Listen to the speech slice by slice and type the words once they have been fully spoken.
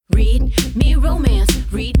Read me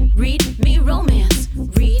romance. Read me romance.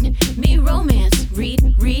 Read me romance.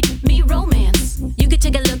 Read me romance. You could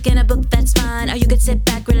take a look in a book, that's fine. Or you could sit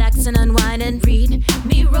back, relax, and unwind and read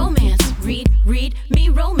me romance. Read me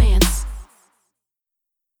romance.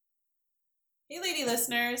 Hey, lady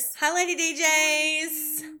listeners. Hi, lady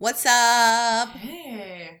DJs. What's up?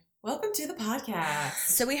 Hey, welcome to the podcast.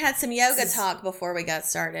 So we had some yoga talk before we got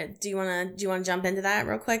started. Do you want to jump into that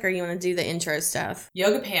real quick, or you want to do the intro stuff?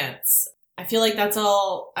 Yoga pants. I feel like that's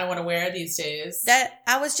all I want to wear these days. That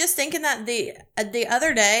I was just thinking that the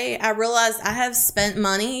other day I realized I have spent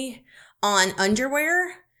money on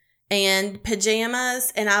underwear and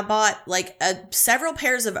pajamas, and I bought like several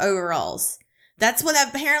pairs of overalls. That's what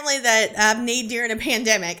apparently that I need during a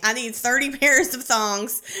pandemic. I need 30 pairs of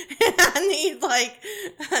thongs. And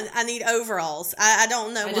I need overalls. I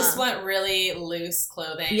don't know. I just want really loose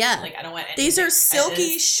clothing. Yeah. Like I don't want anything. These are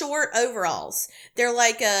silky short overalls. They're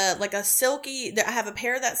like a silky. I have a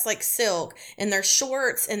pair that's like silk, and they're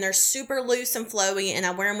shorts, and they're super loose and flowy, and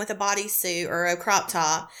I wear them with a bodysuit or a crop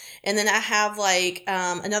top. And then I have like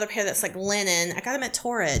another pair that's like linen. I got them at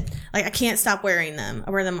Torrid. Like I can't stop wearing them. I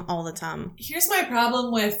wear them all the time. Here's my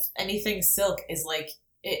problem with anything silk is like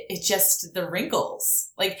it's just the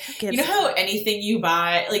wrinkles. Like you know how anything you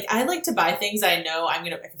buy, like I like to buy things I know I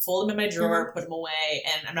can fold them in my drawer, put them away,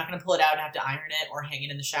 and I'm not gonna pull it out and have to iron it or hang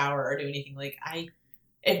it in the shower or do anything. Like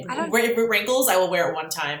if it wrinkles, I will wear it one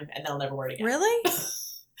time and then I'll never wear it again. Really?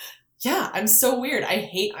 Yeah, I'm so weird. I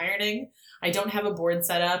hate ironing. I don't have a board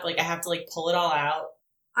set up. Like I have to like pull it all out.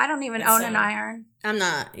 I don't even own an iron. I'm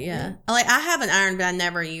not. Yeah. Like I have an iron, but I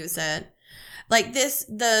never use it. Like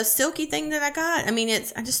the silky thing that I got. I mean,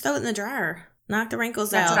 I just throw it in the dryer, knock the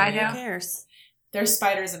wrinkles out. That's what I do. Who cares? There's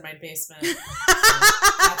spiders in my basement.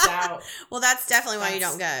 That's out. Well, that's definitely why you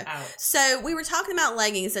don't go. Out. So we were talking about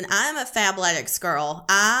leggings, and I'm a Fabletics girl.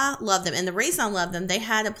 I love them, and the reason I love them, they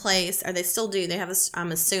had a place, or they still do. They have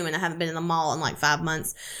I'm assuming I haven't been in the mall in like 5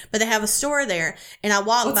 months, but they have a store there, and I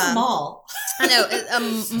walk by. What's a mall? I know a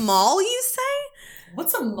mall. You say?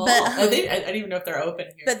 What's a mall? But, I don't even know if they're open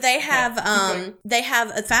here. But they have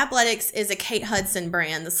Fabletics is a Kate Hudson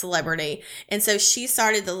brand, the celebrity. And so she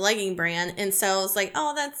started the legging brand. And so I was like,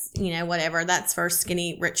 oh, that's, whatever. That's for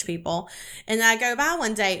skinny rich people. And I go by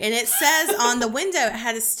one day and it says on the window, it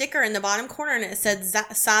had a sticker in the bottom corner and it said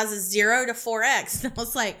sizes 0 to 4X. And I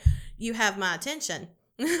was like, you have my attention.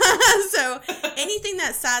 So anything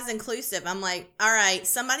that's size inclusive, I'm like, all right,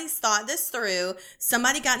 somebody's thought this through.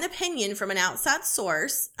 Somebody got an opinion from an outside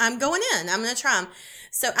source. I'm going in. I'm going to try them.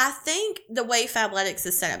 So I think the way Fabletics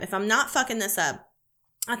is set up, if I'm not fucking this up,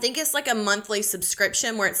 I think it's like a monthly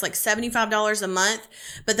subscription where it's like $75 a month,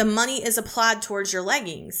 but the money is applied towards your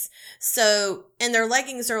leggings. So, and their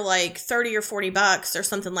leggings are like 30 or 40 bucks or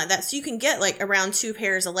something like that. So you can get like around 2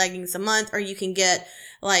 pairs of leggings a month, or you can get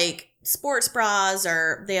like sports bras,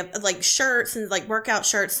 or they have like shirts and like workout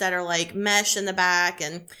shirts that are like mesh in the back.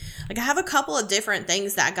 And like I have a couple of different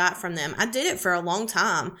things that I got from them. I did it for a long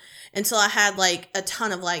time until I had like a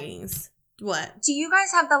ton of leggings. What? Do you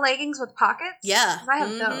guys have the leggings with pockets? Yeah. I have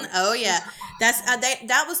those. Oh yeah. That's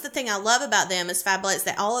that was the thing I love about them is Fabletics.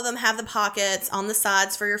 That all of them have the pockets on the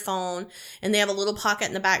sides for your phone, and they have a little pocket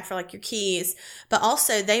in the back for like your keys. But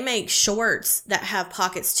also they make shorts that have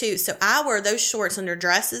pockets too. So I wear those shorts under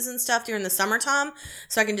dresses and stuff during the summertime,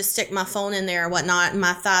 so I can just stick my phone in there or whatnot, and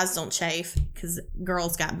my thighs don't chafe because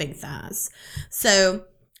girls got big thighs. So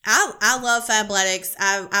I love Fabletics.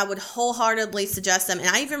 I would wholeheartedly suggest them. And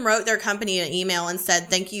I even wrote their company an email and said,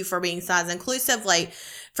 thank you for being size inclusive. Like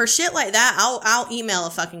for shit like that, I'll email a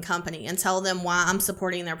fucking company and tell them why I'm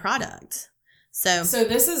supporting their product. So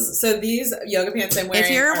these yoga pants I'm wearing.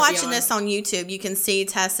 If you're watching this on YouTube, you can see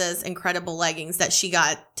Tessa's incredible leggings that she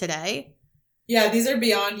got today. Yeah, these are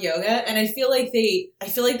Beyond Yoga, and I feel like they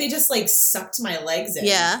just like sucked my legs in.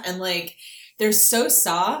 Yeah. And like they're so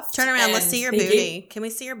soft. Turn around. Let's see your booty. Can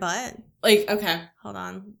we see your butt? Like, okay. Hold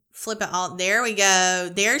on. Flip it all. There we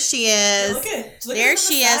go. There she is. Look there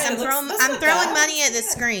she is. I'm throwing money at the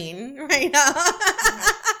screen right now.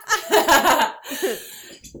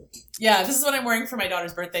 Yeah, this is what I'm wearing for my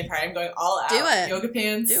daughter's birthday party. I'm going all out. Do it. Yoga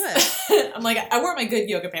pants. Do it. I'm like, I wore my good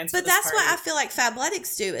yoga pants. But that's what I feel like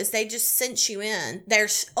Fabletics do is they just cinch you in. They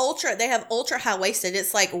have ultra high waisted.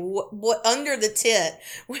 It's like what under the tit,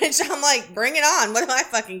 which I'm like, bring it on. What do I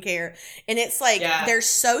fucking care? And it's like they're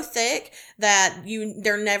so thick that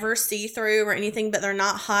they're never see through or anything, but they're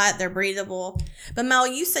not hot. They're breathable. But Mel,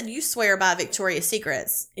 you said you swear by Victoria's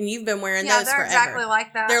Secrets, and you've been wearing those forever. Yeah, they're exactly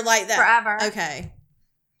like that. They're like that forever. Okay.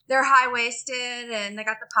 They're high-waisted, and they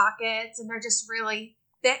got the pockets, and they're just really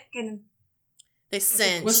thick, and they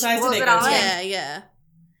cinch. What size do they go to? Yeah.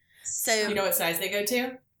 So You know what size they go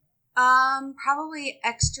to? Probably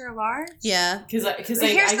extra large. yeah. Because But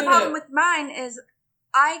here's the problem with mine is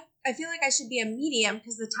I feel like I should be a medium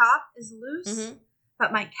because the top is loose,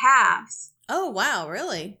 but my calves. Oh wow,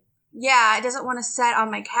 really? Yeah, it doesn't want to set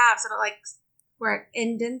on my calves. It'll like where it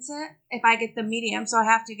indents it if I get the medium, so I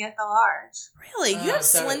have to get the large. Really? You have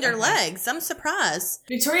slender legs. I'm surprised.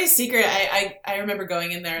 Victoria's Secret, I remember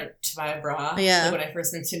going in there to buy a bra Yeah. when I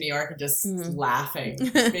first moved to New York and just laughing,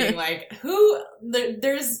 being like,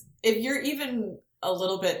 there's, if you're even a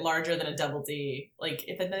little bit larger than a double D, like,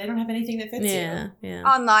 if they don't have anything that fits you. Yeah.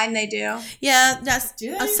 Online they do. Yeah, that's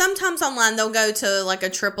Do they? sometimes online they'll go to like a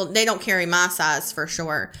triple. They don't carry my size for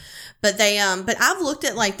sure, but they but I've looked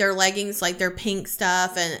at like their leggings, like their pink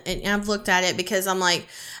stuff, and I've looked at it because I'm like,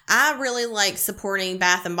 I really like supporting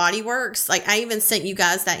Bath and Body Works. Like I even sent you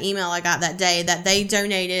guys that email I got that day that they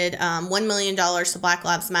donated $1 million to Black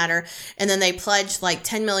Lives Matter, and then they pledged like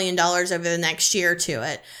 $10 million over the next year to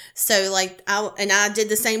it. So like I did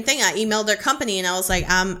the same thing. I emailed their company and I was like,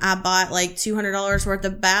 I bought like $200 worth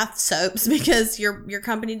of bath soaps because your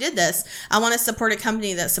company did this. I want to support a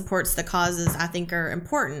company that supports the causes I think are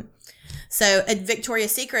important. So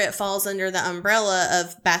Victoria's Secret falls under the umbrella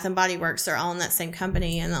of Bath and Body Works. They're all in that same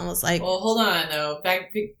company, and I was like, well, hold on though.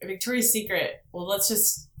 Victoria's Secret. Well, let's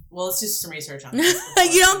do some research on this.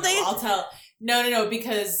 You don't think? I'll tell. No,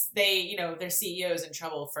 because they, their CEO is in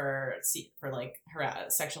trouble for like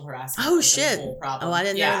sexual harassment. Oh like, shit! Whole problem. Oh, I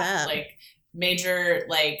didn't know that. Like major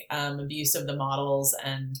abuse of the models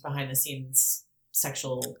and behind the scenes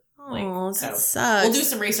sexual. Oh, that sucks. We'll do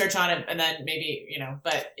some research on it, and then maybe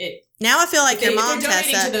but it. Now I feel like your mom, they're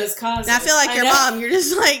donating Tessa. to those causes. Now I feel like your mom. You're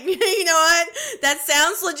just like, you know what? That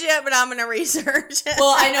sounds legit, but I'm gonna research.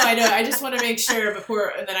 Well, I know. I just want to make sure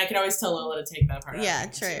before, and then I can always tell Lola to take that part out. Yeah,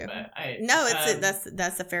 true. But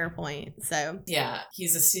that's a fair point. So yeah,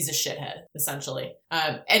 he's a shithead essentially.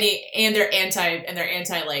 And they're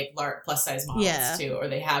anti like plus size models too, or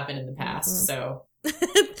they have been in the past. So.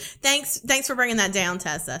 Thanks for bringing that down,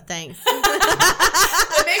 Tessa. Thanks.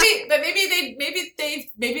 but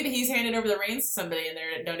maybe he's handed over the reins to somebody and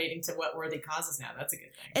they're donating to what worthy causes now. That's a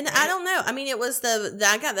good thing. And right? I don't know. I mean, it was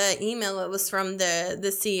I got the email. It was from the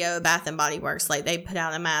CEO of Bath and Body Works. Like they put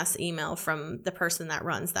out a mass email from the person that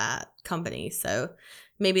runs that company. So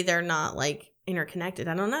maybe they're not like interconnected.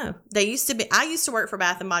 I don't know. I used to work for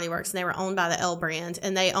Bath and Body Works, and they were owned by the L brand,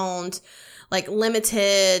 and they owned like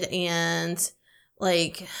Limited and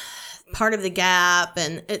like part of the Gap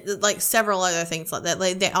and like several other things like that.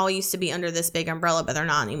 Like they all used to be under this big umbrella, but they're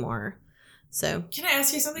not anymore. So can I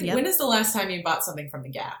ask you something? Yep. When is the last time you bought something from the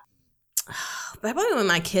Gap? Probably when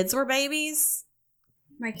my kids were babies.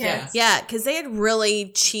 My kids. Yeah, because they had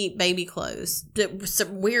really cheap baby clothes.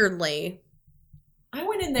 Weirdly. I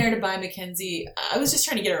went in there to buy Mackenzie. I was just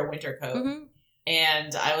trying to get her a winter coat.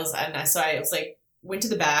 And I was like, went to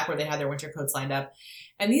the back where they had their winter coats lined up.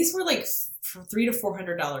 And these were like $300 to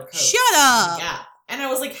 $400 coats. Shut up. Gap. And I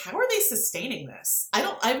was like, how are they sustaining this? I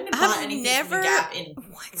haven't bought anything from the Gap in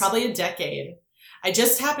probably a decade. I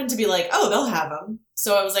just happened to be like, oh, they'll have them.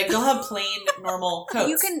 So I was like, they'll have plain, normal coats.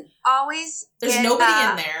 You can always There's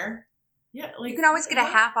nobody in there. Yeah, like you can always get a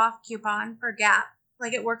half off coupon for Gap.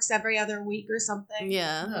 Like it works every other week or something.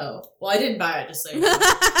 Yeah. Oh. Well, I didn't buy it, just like. But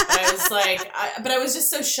I was like, but I was just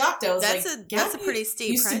so shocked. I was that's a pretty steep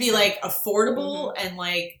used price to be like affordable and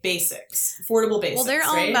like basics. Affordable basics. Well, they're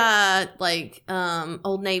owned by like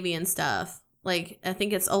Old Navy and stuff. Like I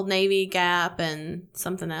think it's Old Navy, Gap, and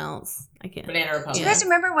something else. I can't. Banana Republic. Do you guys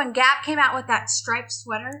remember when Gap came out with that striped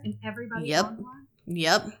sweater and everybody owned one?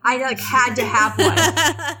 Yep. I like had to have one.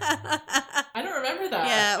 I don't remember that.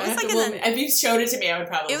 Yeah, it was like if you showed it to me, I would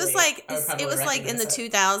probably. It was like in the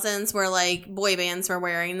 2000s where like boy bands were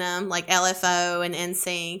wearing them, like LFO and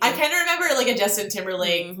NSYNC. I kind of remember like a Justin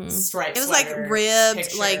Timberlake striped. It was like ribbed,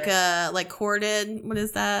 picture. like corded. What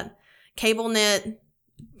is that? Cable knit,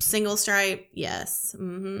 single stripe. Yes,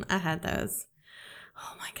 I had those.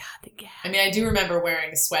 Oh my god, the Gap. I mean, I do remember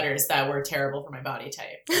wearing sweaters that were terrible for my body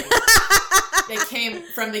type. Like, they came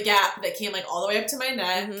from the Gap that came like all the way up to my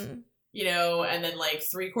neck. You know, and then like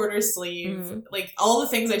 3/4 sleeve, like all the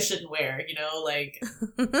things I shouldn't wear, you know, like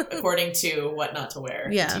according to what not to wear.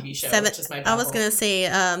 Yeah. TV show, which is my Bible. I was going to say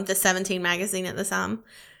the 17 magazine at the time.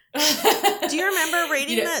 Do you remember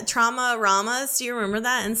reading that Trauma Ramas? Do you remember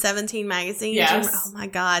that in 17 magazine? Yes. Oh my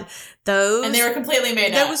god, those and they were completely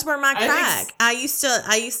made up. Those were my crack. I used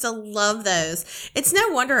to love those. It's no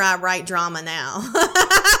wonder I write drama now.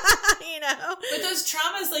 You know, but those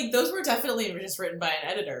traumas, like those were definitely just written by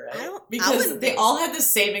an editor, right? Because they all had the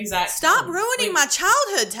same exact. Stop ruining my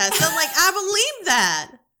childhood, Tessa. Like I believe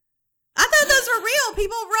that. I thought thought those were real.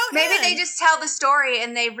 People wrote Maybe in. they just tell the story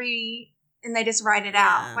and they just write it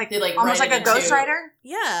out. Like, they like almost write like it a into- ghostwriter.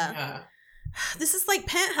 Yeah. This is like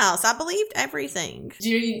Penthouse. I believed everything. Did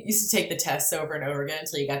you used to take the tests over and over again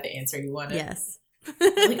until you got the answer you wanted? Yes.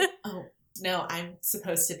 Like, oh, no, I'm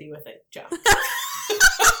supposed to be with a jock.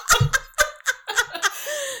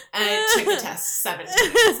 And I took the test 7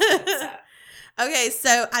 times. Okay,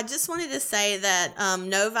 so I just wanted to say that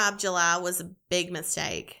No Vibe July was a big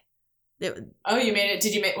mistake. Oh, you made it.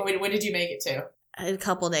 Did you make? When did you make it to? A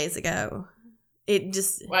couple days ago. It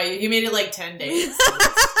just. Wow, you made it like 10 days.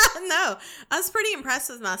 No, I was pretty impressed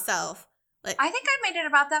with myself. Like, I think I made it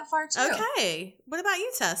about that far too. okay, what about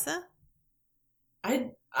you, Tessa?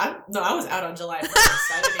 I was out on July 1st.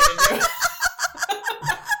 I didn't even do it.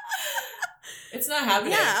 It's not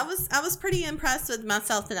happening. Yeah, I was pretty impressed with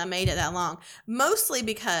myself that I made it that long. Mostly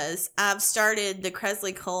because I've started the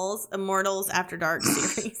Kresley Cole's Immortals After Dark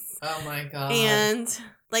series. Oh my god. And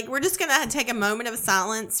like we're just gonna take a moment of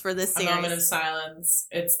silence for this series. A moment of silence.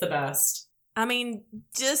 It's the best. I mean,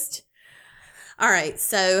 just all right,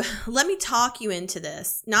 so let me talk you into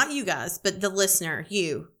this. Not you guys, but the listener,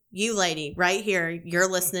 you lady, right here, you're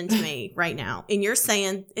listening to me right now. And you're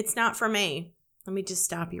saying, it's not for me. Let me just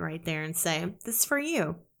stop you right there and say, this is for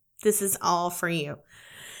you. This is all for you.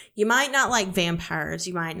 You might not like vampires.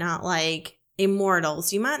 You might not like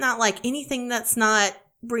immortals. You might not like anything that's not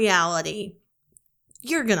reality.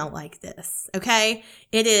 You're going to like this, okay?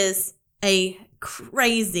 It is a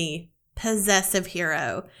crazy, possessive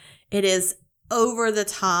hero. It is over the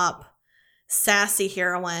top, sassy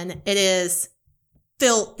heroine. It is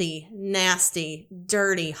filthy, nasty,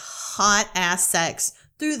 dirty, hot ass sex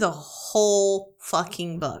through the whole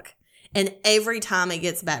fucking book. And every time it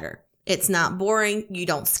gets better. It's not boring. You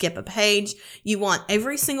don't skip a page. You want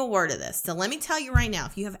every single word of this. So let me tell you right now,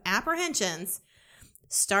 if you have apprehensions,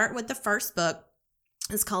 start with the first book.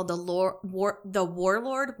 It's called The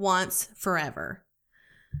Warlord Wants Forever.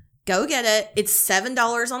 Go get it. It's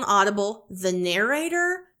 $7 on Audible. The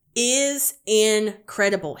narrator is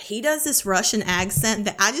incredible. He does this Russian accent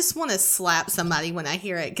that I just want to slap somebody when I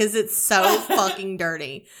hear it because it's so fucking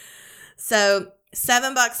dirty. So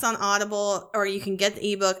 $7 on Audible, or you can get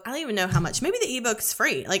the ebook. I don't even know how much. Maybe the ebook's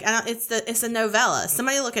free. Like it's a novella.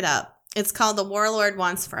 Somebody look it up. It's called The Warlord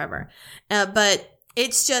Wants Forever. But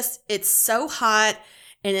it's so hot.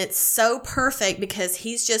 And it's so perfect because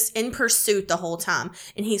he's just in pursuit the whole time.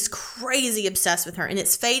 And he's crazy obsessed with her. And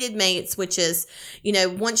it's fated mates, which is,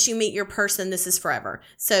 once you meet your person, this is forever.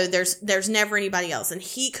 So there's never anybody else. And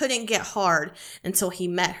he couldn't get hard until he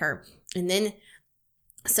met her. And then,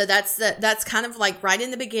 so that's kind of like right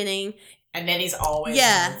in the beginning. And then he's always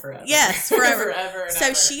forever. Yes, forever. Forever and so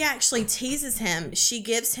ever. She actually teases him. She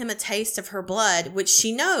gives him a taste of her blood, which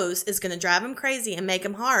she knows is going to drive him crazy and make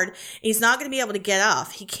him hard. He's not going to be able to get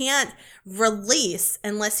off. He can't release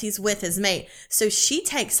unless he's with his mate. So she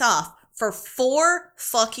takes off for 4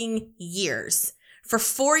 fucking years. For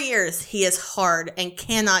 4 years, he is hard and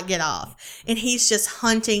cannot get off. And he's just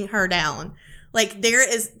hunting her down. Like by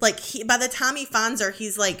the time he finds her,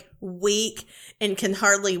 he's like weak and can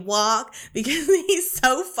hardly walk because he's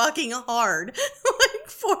so fucking hard.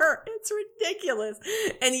 It's ridiculous.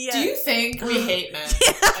 And yet, do you think we hate men as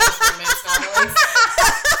romance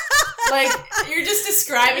novelists? Like, you're just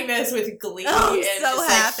describing this with glee. Oh, and so just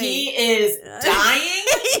happy. Like, he is dying.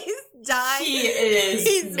 He's dying. He is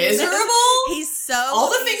He's miserable. He's so all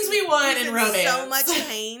the things we want in romance. So much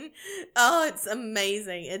pain. Oh, it's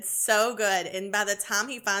amazing. It's so good. And by the time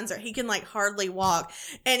he finds her, he can like hardly walk,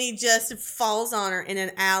 and he just falls on her in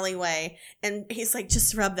an alleyway, and he's like,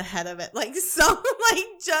 just rub the head of it, like so, like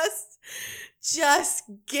just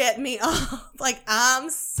get me off. Like, I'm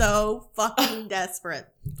so fucking desperate.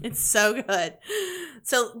 It's so good.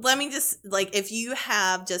 So let me just, like, if you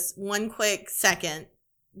have just one quick second,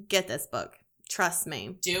 get this book. Trust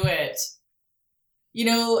me. Do it.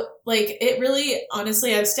 Like, it really,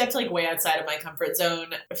 honestly, I've stepped like way outside of my comfort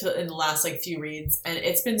zone in the last like few reads, and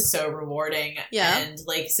it's been so rewarding. Yeah. And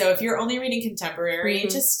like, so if you're only reading contemporary,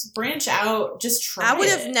 just branch out, just try I would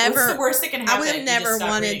have it. never. What's the worst that can happen? I would have never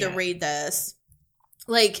wanted to it? read this.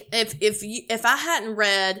 Like, if I hadn't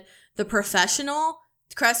read The Professional,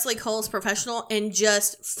 Kresley Cole's Professional, and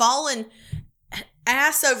just fallen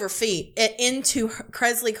ass over feet into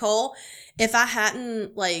Kresley Cole, if I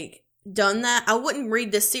hadn't like done that, I wouldn't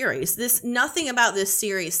read this series. Nothing about this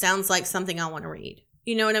series sounds like something I want to read.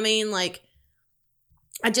 You know what I mean? Like,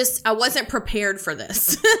 I wasn't prepared for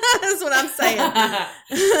this. That's what I'm saying.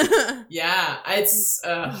 Yeah, it's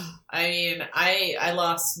I mean, I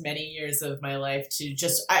lost many years of my life to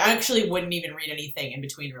just... I actually wouldn't even read anything in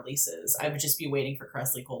between releases. I would just be waiting for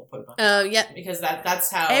Cressley Cole to put a book. Oh, yeah. Because that's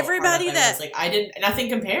how... Everybody that... Like, I didn't... Nothing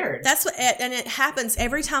compared. That's what... And it happens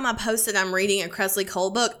every time I post that I'm reading a Cressley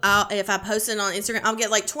Cole book. If I post it on Instagram, I'll get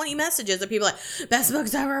like 20 messages of people like, best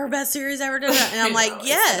books ever, best series ever. And I'm like,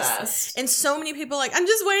 yes. And so many people are like, I'm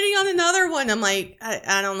just waiting on another one. I'm like,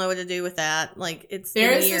 I don't know what to do with that. Like, it's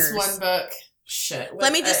There is years. this one book... Shit.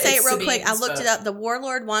 Let me just say it real quick. I looked book. it up. The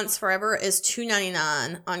Warlord Wants Forever is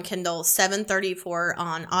 $2.99 on Kindle, $7.34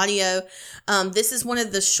 on audio. This is one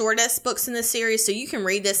of the shortest books in the series, so you can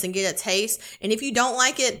read this and get a taste. And if you don't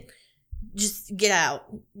like it, just get out.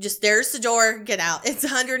 Just there's the door, get out. It's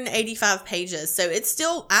 185 pages, so it's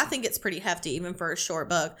still, I think it's pretty hefty even for a short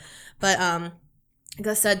book. But like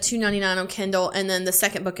I said, $2.99 on Kindle, and then the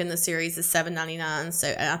second book in the series is $7.99.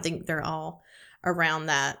 So I think they're all around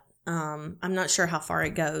that. I'm not sure how far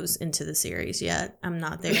it goes into the series yet. I'm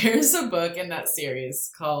not there. There's a book in that series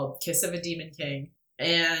called Kiss of a Demon King.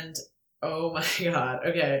 And oh my God.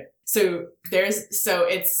 Okay. So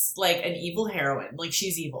it's like an evil heroine. Like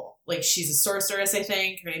she's evil. Like she's a sorceress, I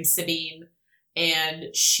think. Her name's Sabine.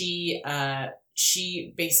 And she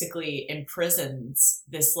basically imprisons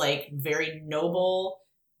this like very noble,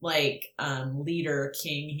 like, leader,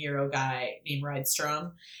 king, hero guy named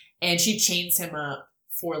Rydstrom. And she chains him up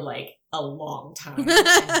for like a long time and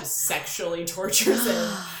just sexually tortures him.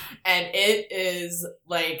 And it is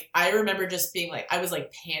like, I remember just being like, I was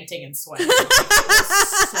like panting and sweating. Like, it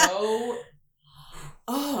was so,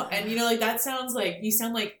 and you know, like that sounds like,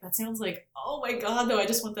 oh my God, though, I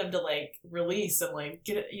just want them to like release and like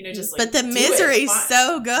get it, you know, just like. But the misery's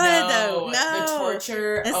so good though. No. The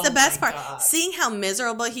torture. That's the best part. God. Seeing how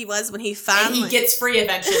miserable he was when he finally. And he gets free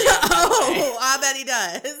eventually. I bet he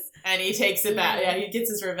does. And he takes it back. Yeah, he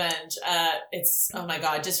gets his revenge. It's, oh my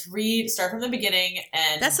God, just start from the beginning.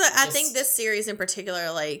 And that's what I think this series in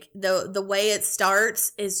particular, like the way it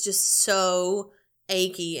starts is just so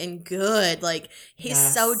achy and good. Like he's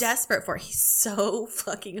so desperate for it. He's so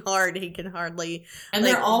fucking hard. He can hardly. And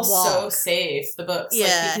like, they're all walk. So safe, the books. Yeah.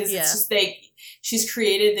 Like, because it's just she's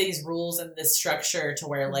created these rules and this structure to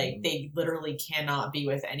where like they literally cannot be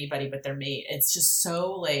with anybody but their mate. It's just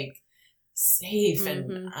so like safe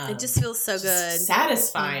and it just feels so good,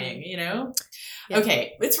 satisfying, you know.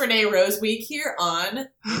 Okay, it's Renee Rose week here on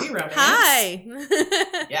Maybe Romance. Hi.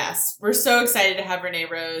 Yes, we're so excited to have Renee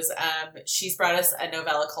Rose. She's brought us a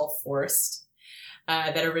novella called Forced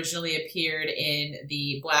that originally appeared in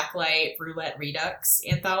the Blacklight Roulette Redux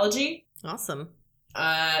anthology. Awesome.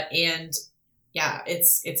 And yeah,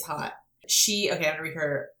 it's hot. I'm gonna read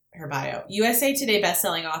her bio. USA Today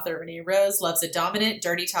bestselling author Renee Rose loves a dominant,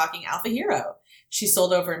 dirty-talking alpha hero. She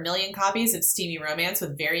sold over 1 million copies of steamy romance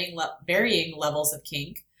with varying levels of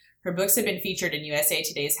kink. Her books have been featured in USA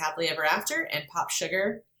Today's Happily Ever After and Pop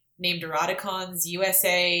Sugar, named Eroticon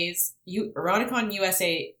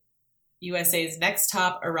USA's next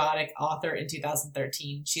top erotic author in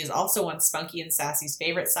 2013. She is also won Spunky and Sassy's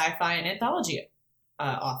favorite sci-fi and anthology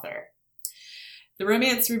author. The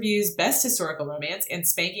Romance Review's Best Historical Romance and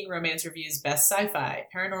Spanking Romance Review's Best Sci-Fi,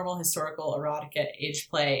 Paranormal, Historical, Erotica, Age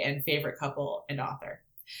Play, and Favorite Couple and Author.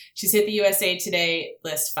 She's hit the USA Today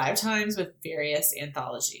list 5 times with various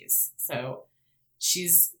anthologies. So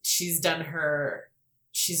she's done her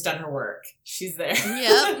work. She's there.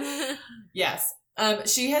 Yep. Yes.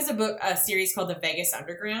 She has a series called The Vegas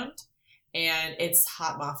Underground. And it's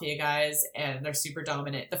hot mafia guys, and they're super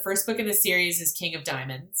dominant. The first book in the series is King of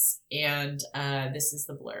Diamonds, and this is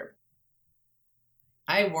the blurb.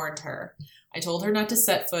 I warned her. I told her not to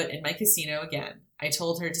set foot in my casino again. I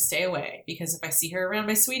told her to stay away, because if I see her around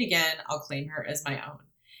my suite again, I'll claim her as my own.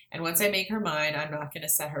 And once I make her mine, I'm not going to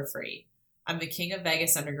set her free. I'm the king of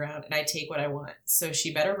Vegas Underground, and I take what I want. So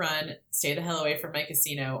she better run, stay the hell away from my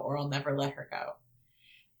casino, or I'll never let her go.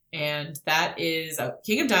 And that is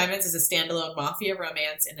King of Diamonds is a standalone mafia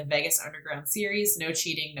romance in the Vegas Underground series. No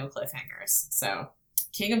cheating, no cliffhangers. So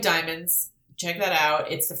King of Diamonds, check that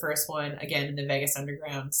out. It's the first one, again, in the Vegas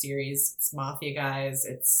Underground series. It's mafia guys.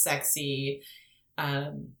 It's sexy.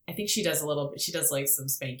 I think she does like some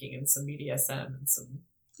spanking and some BDSM and some.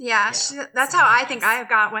 Yeah, that's how I think I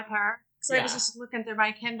got with her. So I was just looking through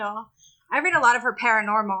my Kindle. I read a lot of her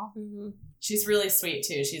paranormal. Mm-hmm. She's really sweet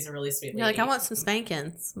too. She's a really sweet lady. You're like, I want some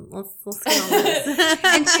spankings. Let's get on this.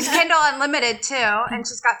 And she's Kindle Unlimited too, and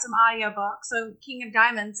she's got some audiobooks. So King of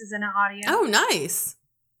Diamonds is in an audio. Oh, nice.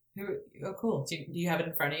 Oh, cool. Do you have it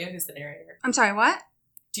in front of you? Who's the narrator? I'm sorry, what?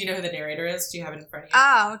 Do you know who the narrator is? Do you have it in front of you?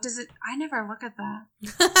 Oh, does it? I never look at that.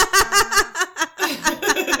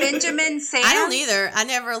 Benjamin Sam? I don't don't either. I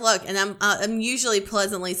never look, and I'm usually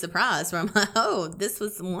pleasantly surprised where I'm like, oh, this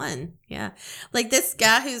was the one. Yeah. Like this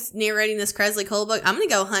guy who's narrating this Kresley Cole book, I'm going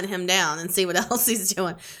to go hunt him down and see what else he's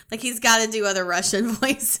doing. Like he's got to do other Russian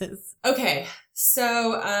voices. Okay.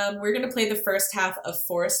 So we're going to play the first half of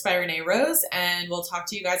Forest by Renee Rose, and we'll talk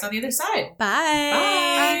to you guys on the other side. Bye.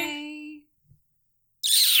 Bye.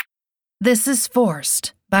 This is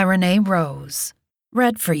Forced by Renee Rose.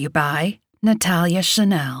 Read for you by Natalia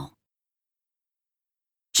Chanel.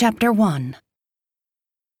 Chapter 1.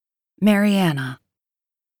 Mariana.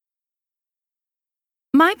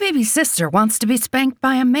 My baby sister wants to be spanked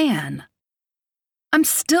by a man. I'm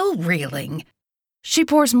still reeling. She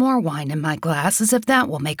pours more wine in my glass as if that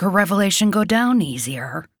will make her revelation go down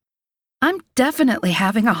easier. I'm definitely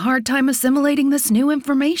having a hard time assimilating this new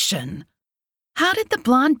information. How did the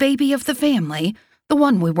blonde baby of the family, the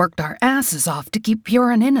one we worked our asses off to keep pure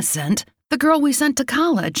and innocent, the girl we sent to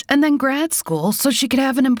college and then grad school so she could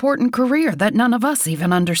have an important career that none of us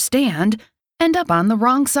even understand, end up on the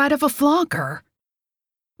wrong side of a flogger?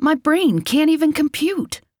 My brain can't even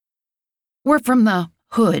compute. We're from the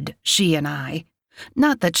hood, she and I.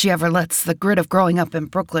 Not that she ever lets the grit of growing up in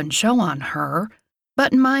Brooklyn show on her,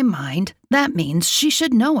 but in my mind, that means she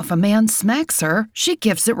should know if a man smacks her, she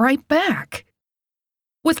gives it right back.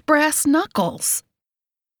 With brass knuckles.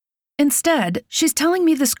 Instead, she's telling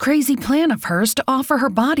me this crazy plan of hers to offer her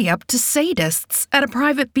body up to sadists at a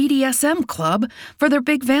private BDSM club for their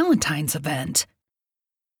big Valentine's event.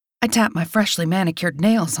 I tap my freshly manicured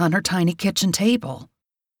nails on her tiny kitchen table.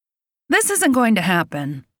 This isn't going to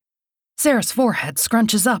happen. Sarah's forehead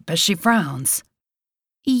scrunches up as she frowns.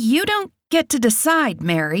 You don't get to decide,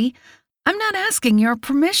 Mary. I'm not asking your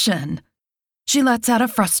permission. She lets out a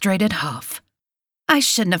frustrated huff. I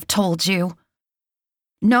shouldn't have told you.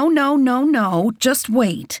 No, just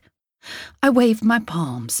wait. I wave my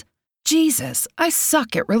palms. Jesus, I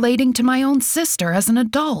suck at relating to my own sister as an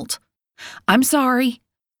adult. I'm sorry.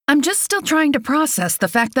 I'm just still trying to process the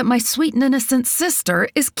fact that my sweet and innocent sister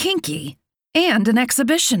is kinky and an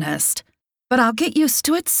exhibitionist. But I'll get used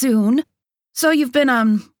to it soon. So you've been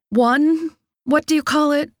on one, what do you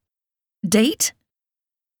call it? Date?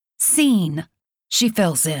 Scene, she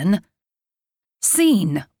fills in.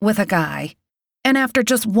 Scene with a guy. And after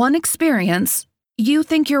just one experience, you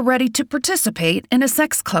think you're ready to participate in a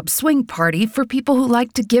sex club swing party for people who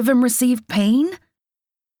like to give and receive pain?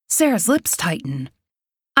 Sarah's lips tighten.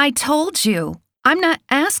 I told you, I'm not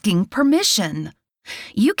asking permission.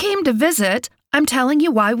 You came to visit. I'm telling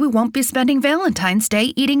you why we won't be spending Valentine's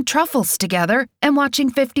Day eating truffles together and watching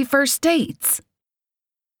 50 First Dates.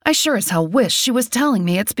 I sure as hell wish she was telling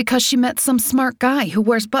me it's because she met some smart guy who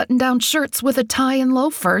wears button-down shirts with a tie and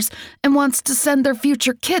loafers and wants to send their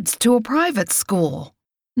future kids to a private school.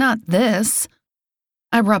 Not this.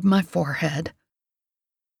 I rub my forehead.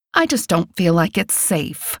 I just don't feel like it's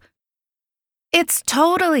safe. It's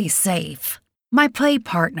totally safe. My play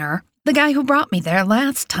partner, the guy who brought me there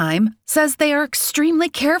last time, says they are extremely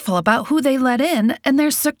careful about who they let in and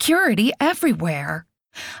there's security everywhere.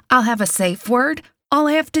 I'll have a safe word. All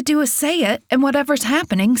I have to do is say it and whatever's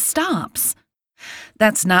happening stops.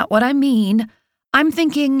 That's not what I mean. I'm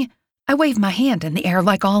thinking, I wave my hand in the air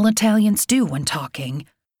like all Italians do when talking.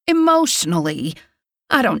 Emotionally.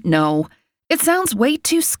 I don't know. It sounds way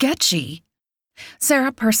too sketchy.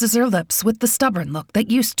 Sarah purses her lips with the stubborn look that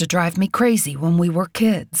used to drive me crazy when we were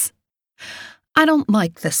kids. I don't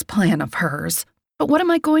like this plan of hers, but what am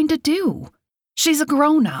I going to do? She's a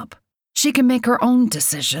grown-up. She can make her own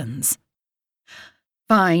decisions.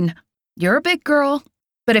 Fine, you're a big girl,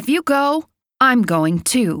 but if you go, I'm going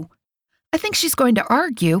too. I think she's going to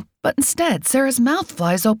argue, but instead Sarah's mouth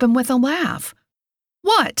flies open with a laugh.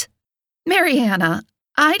 What? Mariana,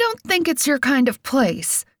 I don't think it's your kind of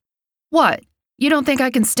place. What? You don't think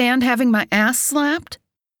I can stand having my ass slapped?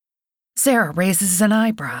 Sarah raises an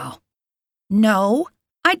eyebrow. No,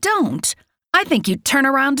 I don't. I think you'd turn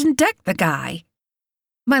around and deck the guy.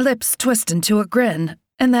 My lips twist into a grin,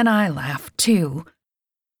 and then I laugh too.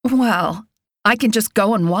 Well, I can just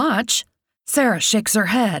go and watch. Sarah shakes her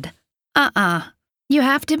head. You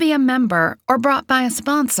have to be a member or brought by a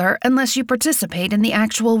sponsor unless you participate in the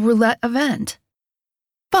actual roulette event.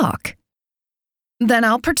 Fuck. Then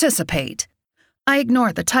I'll participate. I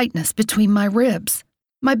ignore the tightness between my ribs.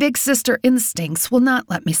 My big sister instincts will not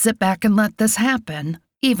let me sit back and let this happen,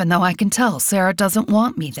 even though I can tell Sarah doesn't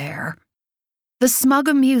want me there. The smug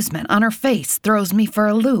amusement on her face throws me for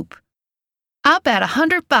a loop. I'll bet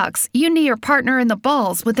 $100 you knee your partner in the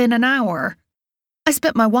balls within an hour. I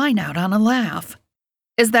spit my wine out on a laugh.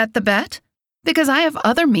 Is that the bet? Because I have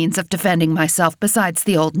other means of defending myself besides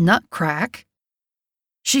the old nut crack.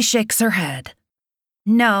 She shakes her head.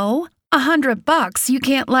 No, $100 you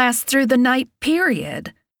can't last through the night,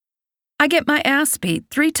 period. I get my ass beat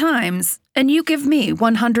 3 times, and you give me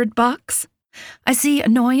 $100? I see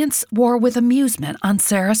annoyance war with amusement on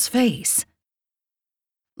Sarah's face.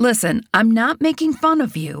 Listen, I'm not making fun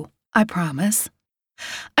of you, I promise.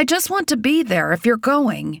 I just want to be there if you're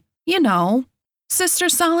going. You know, sister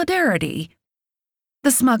solidarity.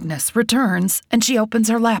 The smugness returns, and she opens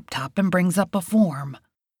her laptop and brings up a form.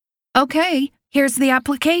 Okay, here's the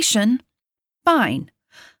application. Fine.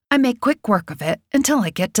 I make quick work of it until I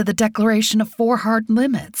get to the declaration of 4 hard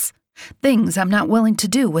limits. Things I'm not willing to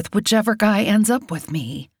do with whichever guy ends up with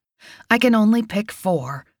me. I can only pick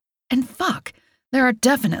 4. And fuck, there are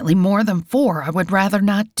definitely more than 4 I would rather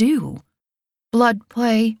not do. Blood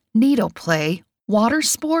play, needle play, water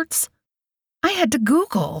sports? I had to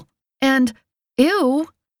Google. And, ew,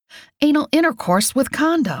 anal intercourse with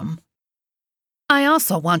condom. I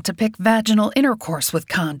also want to pick vaginal intercourse with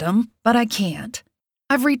condom, but I can't.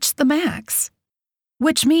 I've reached the max.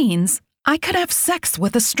 Which means I could have sex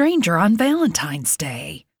with a stranger on Valentine's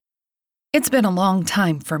Day. It's been a long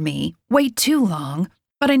time for me, way too long,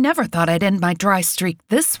 but I never thought I'd end my dry streak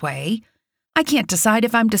this way. I can't decide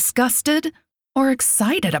if I'm disgusted or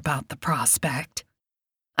excited about the prospect.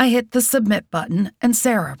 I hit the submit button and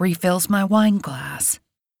Sarah refills my wine glass.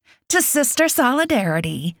 To Sister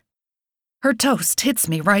Solidarity. Her toast hits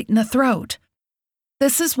me right in the throat.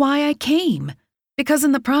 This is why I came. Because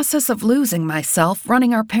in the process of losing myself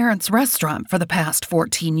running our parents' restaurant for the past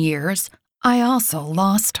 14 years, I also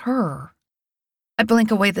lost her. I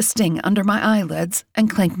blink away the sting under my eyelids and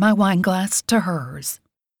clink my wine glass to hers.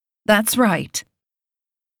 That's right.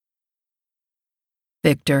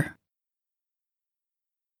 Victor.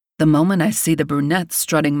 The moment I see the brunette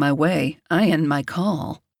strutting my way, I end my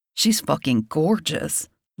call. She's fucking gorgeous.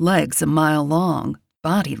 Legs a mile long,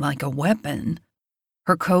 body like a weapon.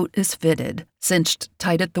 Her coat is fitted, cinched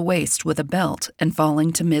tight at the waist with a belt and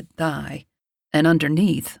falling to mid-thigh. And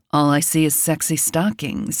underneath, all I see is sexy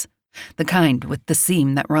stockings, the kind with the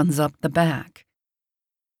seam that runs up the back.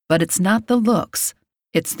 But it's not the looks,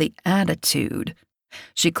 it's the attitude.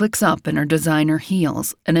 She clicks up in her designer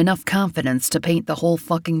heels and enough confidence to paint the whole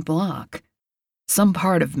fucking block. Some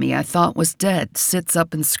part of me I thought was dead sits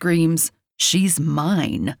up and screams, "She's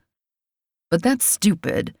mine." But that's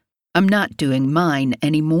stupid. I'm not doing mine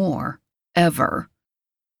anymore. Ever.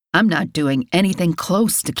 I'm not doing anything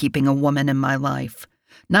close to keeping a woman in my life.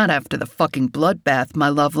 Not after the fucking bloodbath my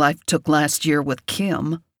love life took last year with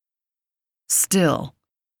Kim. Still,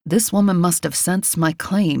 this woman must have sensed my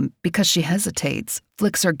claim because she hesitates,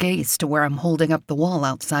 flicks her gaze to where I'm holding up the wall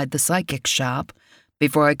outside the psychic shop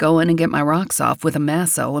before I go in and get my rocks off with a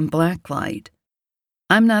masso and blacklight.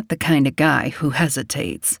 I'm not the kind of guy who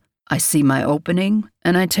hesitates. I see my opening,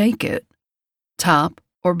 and I take it. Top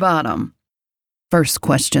or bottom? First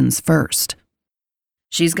questions first.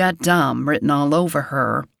 She's got Dom written all over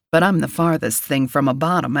her, but I'm the farthest thing from a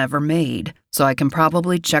bottom ever made, so I can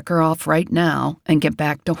probably check her off right now and get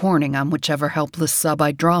back to horning on whichever helpless sub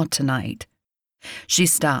I draw tonight. She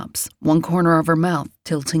stops, one corner of her mouth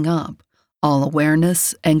tilting up, all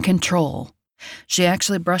awareness and control. She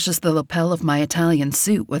actually brushes the lapel of my Italian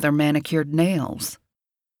suit with her manicured nails.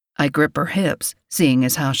 I grip her hips, seeing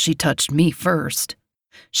as how she touched me first.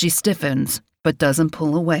 She stiffens, but doesn't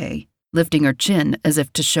pull away, lifting her chin as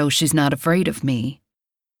if to show she's not afraid of me.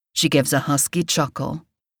 She gives a husky chuckle.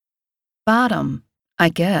 Bottom, I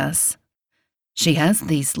guess. She has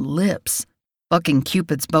these lips, fucking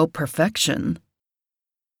Cupid's bow perfection.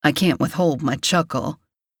 I can't withhold my chuckle.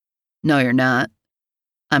 No, you're not.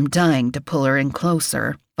 I'm dying to pull her in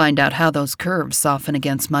closer, find out how those curves soften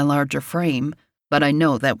against my larger frame, but I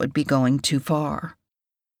know that would be going too far.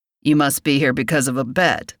 You must be here because of a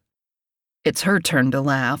bet. It's her turn to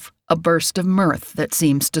laugh, a burst of mirth that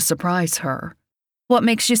seems to surprise her. What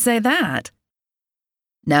makes you say that?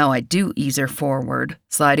 Now I do ease her forward,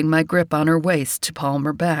 sliding my grip on her waist to palm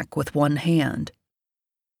her back with one hand.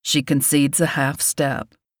 She concedes a half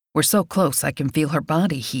step. We're so close I can feel her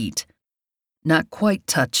body heat. Not quite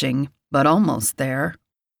touching, but almost there.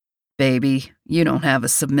 Baby, you don't have a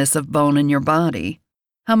submissive bone in your body.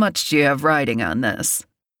 How much do you have riding on this?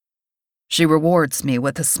 She rewards me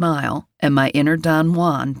with a smile, and my inner Don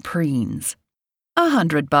Juan preens.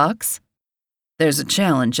 $100. There's a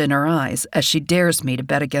challenge in her eyes as she dares me to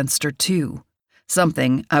bet against her too.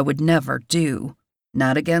 Something I would never do.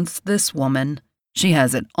 Not against this woman. She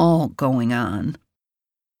has it all going on.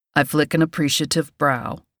 I flick an appreciative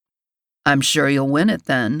brow. I'm sure you'll win it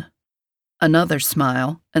then. Another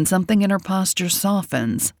smile, and something in her posture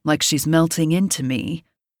softens, like she's melting into me.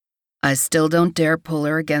 I still don't dare pull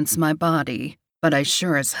her against my body. but I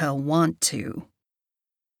sure as hell want to.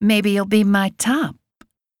 Maybe you'll be my top.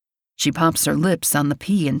 She pops her lips on the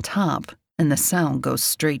P in top, and the sound goes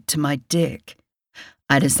straight to my dick.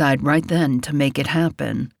 I decide right then to make it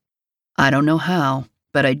happen. I don't know how,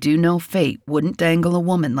 but I do know fate wouldn't dangle a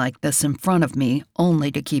woman like this in front of me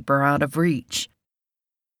only to keep her out of reach.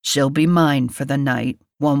 She'll be mine for the night,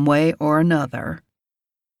 one way or another.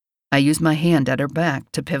 I use my hand at her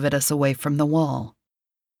back to pivot us away from the wall.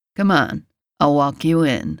 Come on, I'll walk you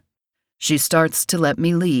in. She starts to let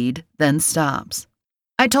me lead, then stops.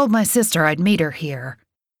 I told my sister I'd meet her here.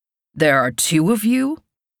 There are two of you?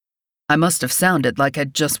 I must have sounded like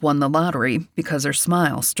I'd just won the lottery because her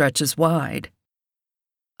smile stretches wide.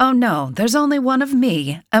 Oh no, there's only one of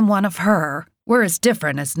me and one of her. We're as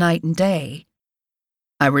different as night and day.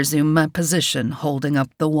 I resume my position holding up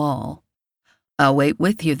the wall. I'll wait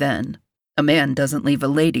with you then. A man doesn't leave a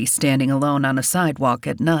lady standing alone on a sidewalk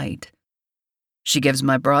at night. She gives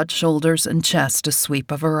my broad shoulders and chest a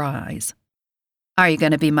sweep of her eyes. Are you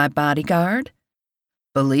going to be my bodyguard?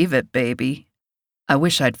 Believe it, baby. I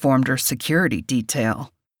wish I'd formed her security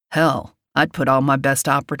detail. Hell, I'd put all my best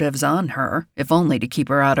operatives on her, if only to keep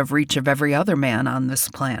her out of reach of every other man on this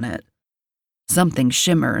planet. Something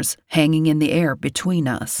shimmers, hanging in the air between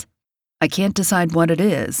us. I can't decide what it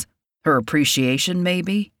is. Her appreciation,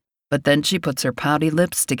 maybe? But then she puts her pouty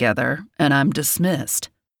lips together, and I'm dismissed.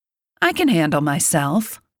 I can handle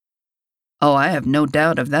myself. Oh, I have no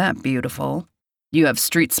doubt of that, beautiful. You have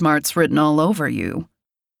street smarts written all over you.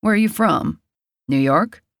 Where are you from? New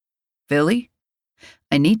York? Philly?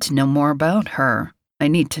 I need to know more about her. I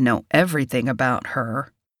need to know everything about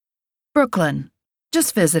her. Brooklyn.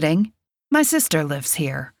 Just visiting. My sister lives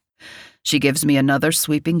here. She gives me another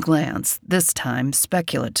sweeping glance, this time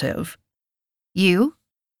speculative. You?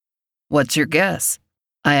 What's your guess?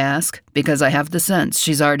 I ask, because I have the sense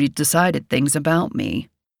she's already decided things about me.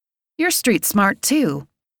 You're street smart, too.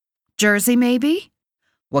 Jersey, maybe?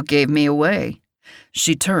 What gave me away?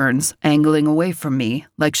 She turns, angling away from me,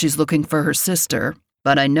 like she's looking for her sister,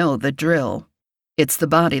 but I know the drill. It's the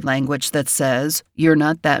body language that says, you're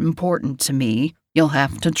not that important to me, you'll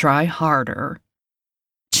have to try harder.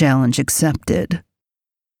 Challenge accepted.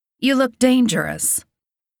 You look dangerous,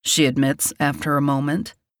 she admits after a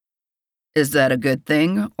moment. Is that a good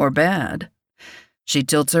thing or bad? She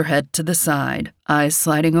tilts her head to the side, eyes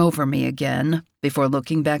sliding over me again, before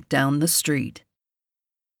looking back down the street.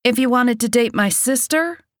 If you wanted to date my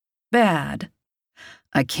sister, bad.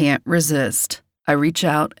 I can't resist. I reach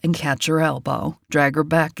out and catch her elbow, drag her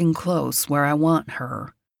back and close where I want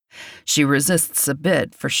her. She resists a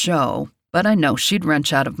bit for show, but I know she'd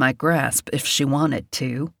wrench out of my grasp if she wanted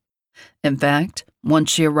to. In fact, once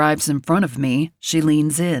she arrives in front of me, she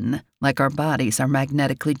leans in, like our bodies are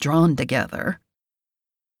magnetically drawn together.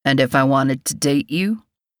 And if I wanted to date you?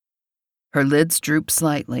 Her lids droop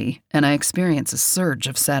slightly, and I experience a surge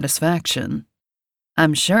of satisfaction.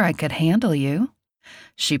 I'm sure I could handle you.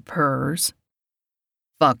 She purrs.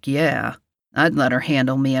 Fuck yeah. I'd let her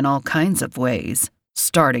handle me in all kinds of ways,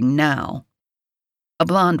 starting now. A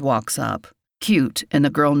blonde walks up, cute in the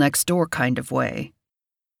girl next door kind of way.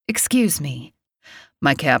 Excuse me,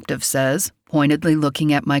 my captive says, pointedly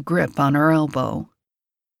looking at my grip on her elbow.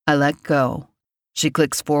 I let go. She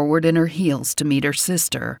clicks forward in her heels to meet her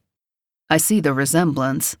sister. I see the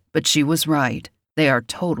resemblance, but she was right. They are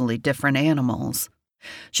totally different animals.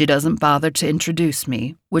 She doesn't bother to introduce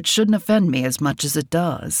me, which shouldn't offend me as much as it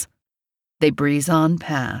does. They breeze on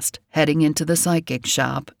past, heading into the psychic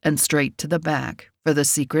shop and straight to the back for the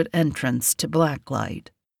secret entrance to Blacklight.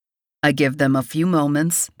 I give them a few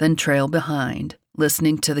moments, then trail behind,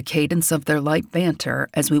 listening to the cadence of their light banter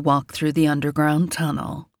as we walk through the underground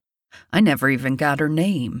tunnel. I never even got her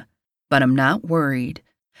name, but I'm not worried.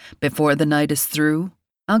 Before the night is through,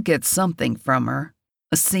 I'll get something from her.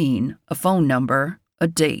 A scene, a phone number, a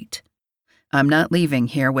date. I'm not leaving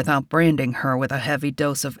here without branding her with a heavy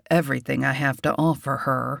dose of everything I have to offer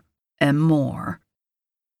her, and more.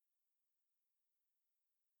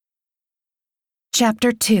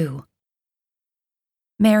 Chapter 2.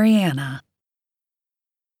 Mariana.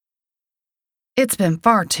 It's been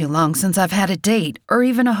far too long since I've had a date or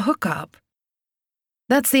even a hookup.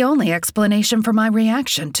 That's the only explanation for my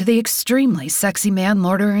reaction to the extremely sexy man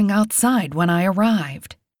loitering outside when I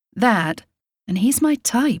arrived. That, and he's my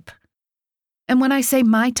type. And when I say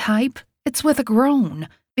my type, it's with a groan,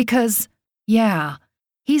 because, yeah,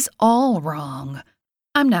 he's all wrong.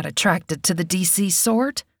 I'm not attracted to the DC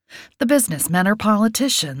sort. The businessmen are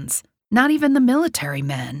politicians, not even the military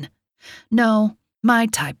men. No, my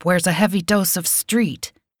type wears a heavy dose of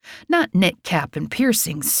street. Not knit cap and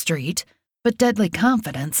piercings street, but deadly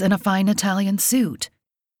confidence in a fine Italian suit.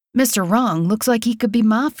 Mr. Wrong looks like he could be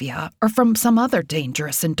mafia or from some other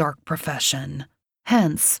dangerous and dark profession.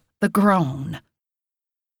 Hence, the groan.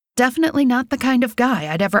 Definitely not the kind of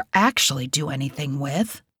guy I'd ever actually do anything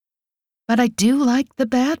with. But I do like the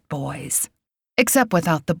bad boys, except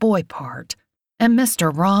without the boy part, and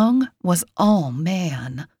Mr. Wrong was all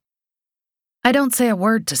man. I don't say a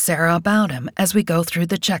word to Sarah about him as we go through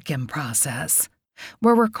the check-in process.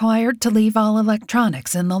 We're required to leave all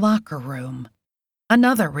electronics in the locker room.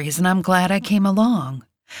 Another reason I'm glad I came along.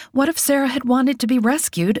 What if Sarah had wanted to be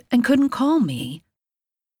rescued and couldn't call me?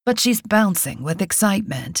 But she's bouncing with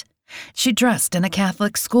excitement. She dressed in a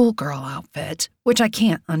Catholic schoolgirl outfit, which I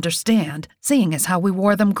can't understand, seeing as how we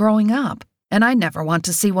wore them growing up, and I never want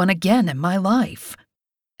to see one again in my life.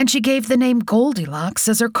 And she gave the name Goldilocks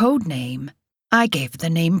as her code name. I gave the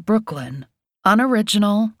name Brooklyn.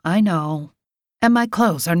 Unoriginal, I know. And my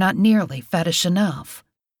clothes are not nearly fetish enough.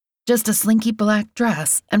 Just a slinky black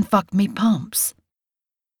dress and fuck me pumps.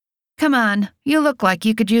 Come on, you look like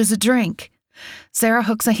you could use a drink. Sarah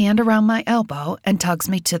hooks a hand around my elbow and tugs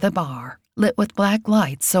me to the bar, lit with black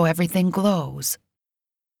lights so everything glows.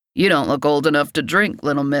 You don't look old enough to drink,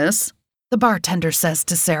 little miss, the bartender says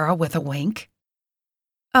to Sarah with a wink.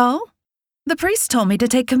 Oh? The priest told me to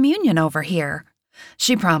take communion over here,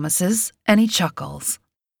 she promises, and he chuckles.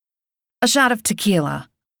 A shot of tequila,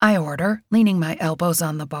 I order, leaning my elbows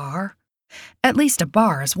on the bar. At least a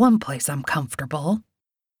bar is one place I'm comfortable.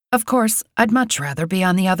 Of course, I'd much rather be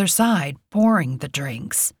on the other side, pouring the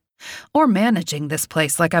drinks. Or managing this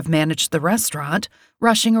place like I've managed the restaurant,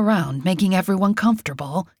 rushing around, making everyone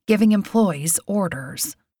comfortable, giving employees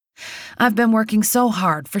orders. I've been working so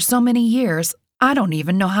hard for so many years, I don't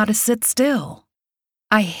even know how to sit still.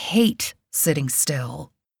 I hate sitting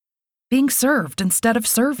still. Being served instead of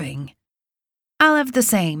serving. I'll have the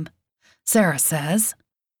same, Sarah says.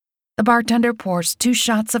 The bartender pours 2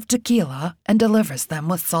 shots of tequila and delivers them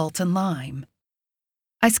with salt and lime.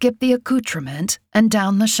 I skip the accoutrement and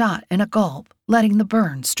down the shot in a gulp, letting the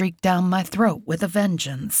burn streak down my throat with a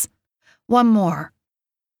vengeance. One more.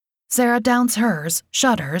 Sarah downs hers,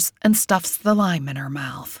 shudders, and stuffs the lime in her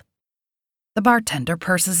mouth. The bartender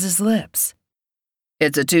purses his lips.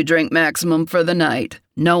 It's a 2-drink maximum for the night.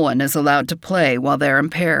 No one is allowed to play while they're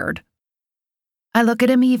impaired. I look at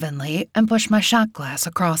him evenly and push my shot glass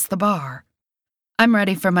across the bar. I'm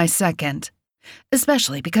ready for my second,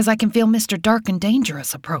 especially because I can feel Mr. Dark and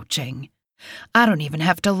Dangerous approaching. I don't even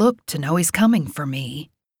have to look to know he's coming for me.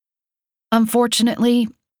 Unfortunately,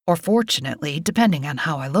 or fortunately, depending on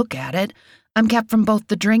how I look at it, I'm kept from both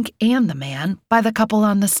the drink and the man by the couple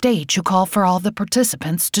on the stage who call for all the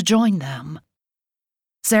participants to join them.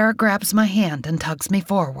 Sarah grabs my hand and tugs me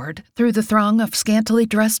forward through the throng of scantily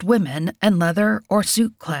dressed women and leather or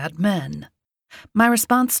suit-clad men. My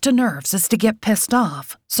response to nerves is to get pissed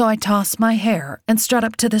off, so I toss my hair and strut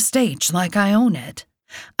up to the stage like I own it.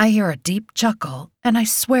 I hear a deep chuckle, and I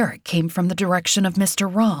swear it came from the direction of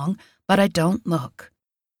Mr. Wrong, but I don't look.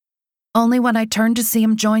 Only when I turn to see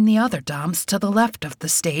him join the other doms to the left of the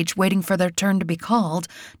stage waiting for their turn to be called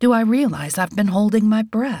do I realize I've been holding my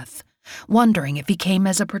breath, wondering if he came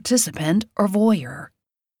as a participant or voyeur.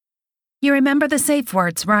 You remember the safe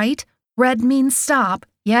words, right? Red means stop.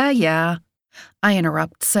 Yeah. I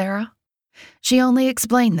interrupt Sarah. She only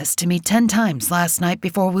explained this to me 10 times last night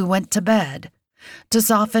before we went to bed. To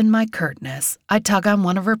soften my curtness, I tug on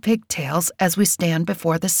one of her pigtails as we stand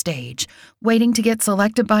before the stage, waiting to get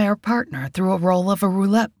selected by our partner through a roll of a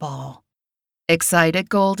roulette ball. Excited,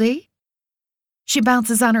 Goldie? She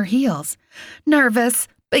bounces on her heels. Nervous,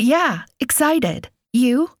 but yeah, excited.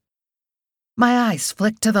 You? My eyes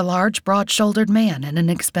flick to the large, broad-shouldered man in an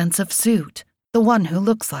expensive suit, the one who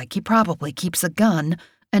looks like he probably keeps a gun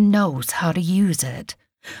and knows how to use it.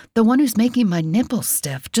 The one who's making my nipples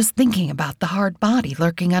stiff just thinking about the hard body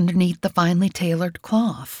lurking underneath the finely tailored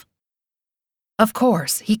cloth. Of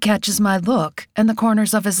course, he catches my look, and the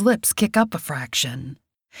corners of his lips kick up a fraction.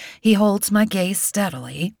 He holds my gaze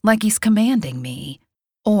steadily, like he's commanding me,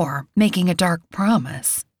 or making a dark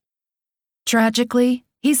promise. Tragically,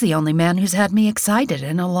 he's the only man who's had me excited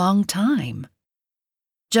in a long time.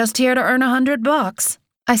 Just here to earn $100,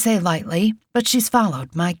 I say lightly, but she's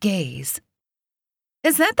followed my gaze.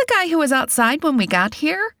 Is that the guy who was outside when we got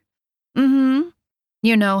here? Mm-hmm.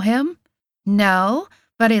 You know him? No,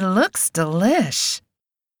 but he looks delish.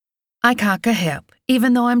 I cock a hip,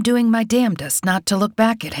 even though I'm doing my damnedest not to look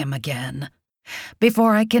back at him again.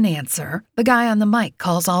 Before I can answer, the guy on the mic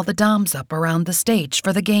calls all the doms up around the stage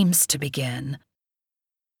for the games to begin.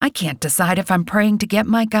 I can't decide if I'm praying to get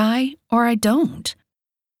my guy or I don't.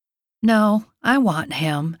 No, I want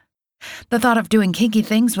him. The thought of doing kinky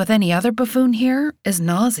things with any other buffoon here is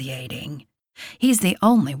nauseating. He's the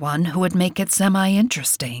only one who would make it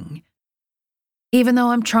semi-interesting. Even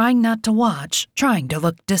though I'm trying not to watch, trying to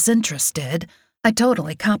look disinterested, I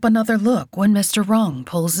totally cop another look when Mr. Wrong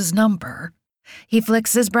pulls his number. He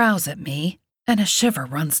flicks his brows at me, and a shiver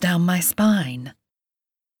runs down my spine.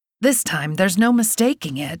 This time there's no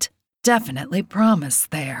mistaking it. Definitely promise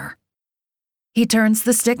there. He turns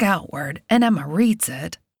the stick outward, and Emma reads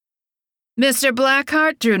it. Mr.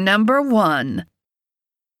 Blackheart drew number 1.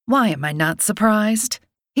 Why am I not surprised?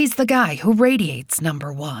 He's the guy who radiates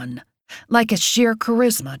number 1. Like his sheer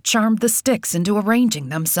charisma charmed the sticks into arranging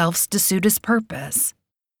themselves to suit his purpose.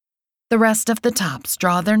 The rest of the tops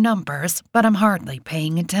draw their numbers, but I'm hardly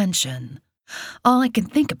paying attention. All I can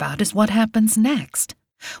think about is what happens next.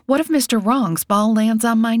 What if Mr. Wrong's ball lands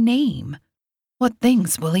on my name? What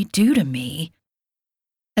things will he do to me?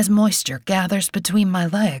 As moisture gathers between my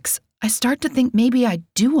legs, I start to think maybe I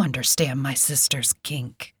do understand my sister's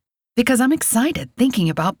kink, because I'm excited thinking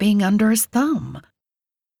about being under his thumb.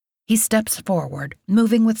 He steps forward,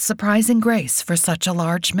 moving with surprising grace for such a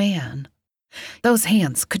large man. Those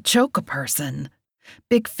hands could choke a person.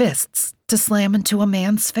 Big fists to slam into a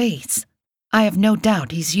man's face. I have no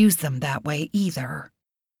doubt he's used them that way either.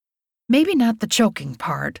 Maybe not the choking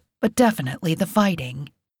part, but definitely the fighting.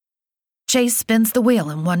 Chase spins the wheel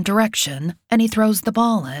in one direction, and he throws the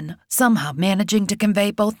ball in, somehow managing to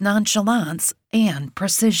convey both nonchalance and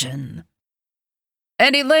precision.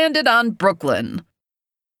 And he landed on Brooklyn.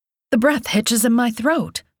 The breath hitches in my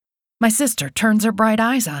throat. My sister turns her bright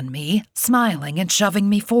eyes on me, smiling and shoving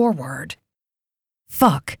me forward.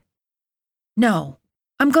 Fuck. No,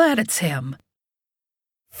 I'm glad it's him.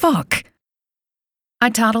 Fuck. I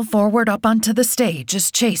toddle forward up onto the stage as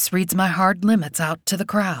Chase reads my hard limits out to the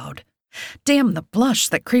crowd. Damn the blush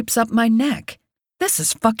that creeps up my neck. This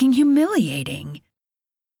is fucking humiliating.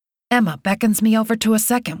 Emma beckons me over to a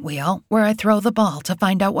second wheel, where I throw the ball to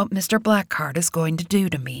find out what Mr. Blackheart is going to do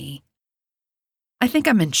to me. I think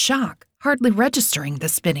I'm in shock, hardly registering the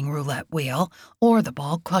spinning roulette wheel or the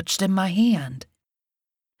ball clutched in my hand.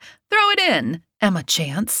 Throw it in, Emma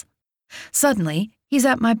chants. Suddenly, he's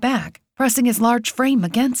at my back, pressing his large frame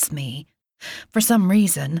against me. For some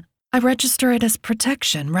reason, I register it as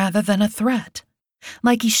protection rather than a threat,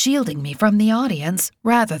 like he's shielding me from the audience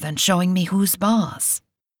rather than showing me who's boss.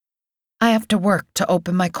 I have to work to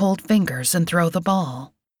open my cold fingers and throw the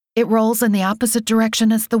ball. It rolls in the opposite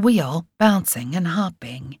direction as the wheel, bouncing and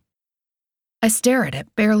hopping. I stare at it,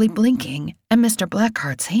 barely blinking, and Mr.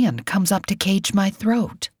 Blackheart's hand comes up to cage my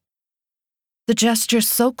throat. The gesture's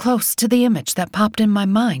so close to the image that popped in my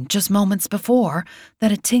mind just moments before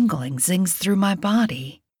that a tingling zings through my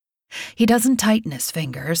body. He doesn't tighten his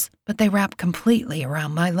fingers, but they wrap completely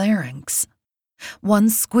around my larynx. One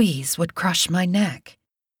squeeze would crush my neck.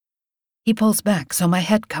 He pulls back so my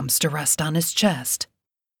head comes to rest on his chest.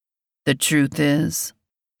 The truth is,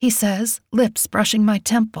 he says, lips brushing my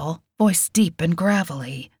temple, voice deep and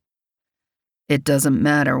gravelly. It doesn't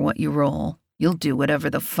matter what you roll. You'll do whatever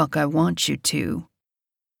the fuck I want you to.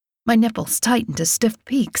 My nipples tighten to stiff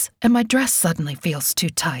peaks, and my dress suddenly feels too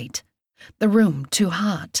tight. The room too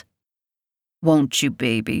hot. Won't you,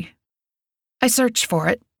 baby? I search for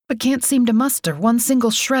it, but can't seem to muster one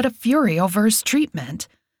single shred of fury over his treatment.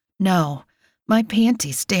 No, my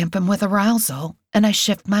panties dampen with arousal, and I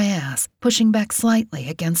shift my ass, pushing back slightly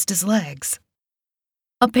against his legs.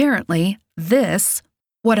 Apparently, this,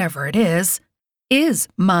 whatever it is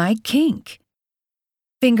my kink.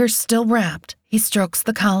 Fingers still wrapped, he strokes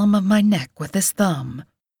the column of my neck with his thumb.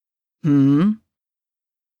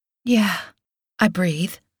 Yeah, I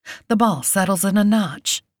breathe. The ball settles in a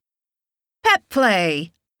notch. Pet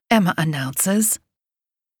play, Emma announces.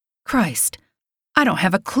 Christ, I don't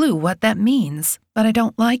have a clue what that means, but I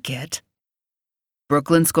don't like it.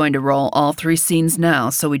 Brooklyn's going to roll all 3 scenes now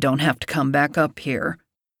so we don't have to come back up here.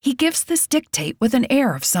 He gives this dictate with an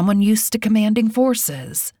air of someone used to commanding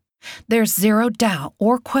forces. There's zero doubt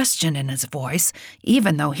or question in his voice,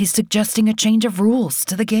 even though he's suggesting a change of rules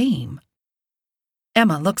to the game.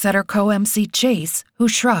 Emma looks at her co-MC Chase, who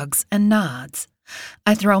shrugs and nods.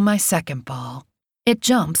 I throw my second ball. It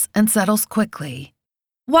jumps and settles quickly.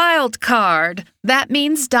 Wild card. That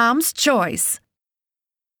means Dom's choice.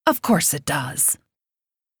 Of course it does.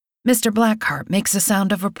 Mr. Blackheart makes a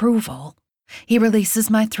sound of approval. He releases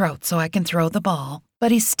my throat so I can throw the ball,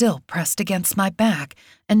 but he's still pressed against my back,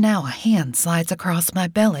 and now a hand slides across my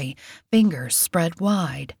belly, fingers spread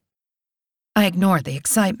wide. I ignore the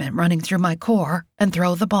excitement running through my core and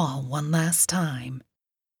throw the ball one last time.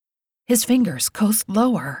 His fingers coast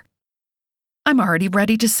lower. I'm already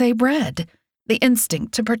ready to say red. The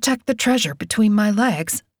instinct to protect the treasure between my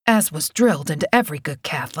legs, as was drilled into every good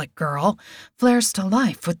Catholic girl, flares to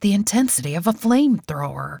life with the intensity of a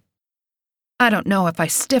flamethrower. I don't know if I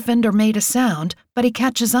stiffened or made a sound, but he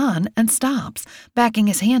catches on and stops, backing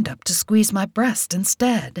his hand up to squeeze my breast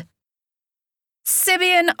instead.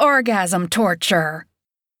 Sibian orgasm torture,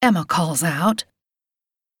 Emma calls out.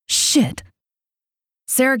 Shit.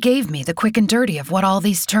 Sarah gave me the quick and dirty of what all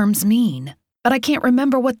these terms mean, but I can't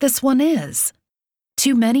remember what this one is.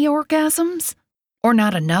 Too many orgasms? Or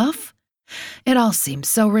not enough? It all seems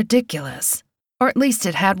so ridiculous. Or at least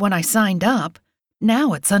it had when I signed up.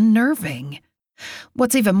 Now it's unnerving.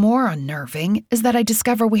 What's even more unnerving is that I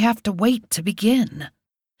discover we have to wait to begin.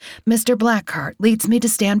 Mr. Blackheart leads me to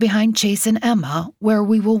stand behind Chase and Emma, where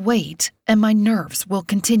we will wait, and my nerves will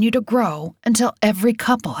continue to grow until every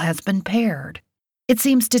couple has been paired. It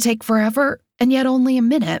seems to take forever, and yet only a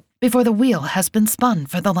minute before the wheel has been spun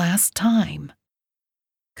for the last time.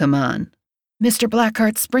 Come on. Mr.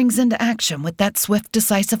 Blackheart springs into action with that swift,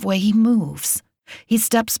 decisive way he moves. He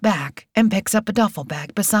steps back and picks up a duffel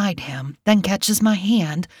bag beside him, then catches my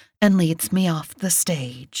hand and leads me off the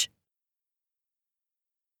stage.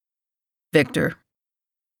 Victor.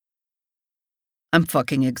 I'm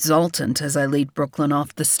fucking exultant as I lead Brooklyn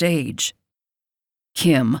off the stage.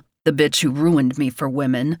 Kim, the bitch who ruined me for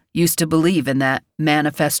women, used to believe in that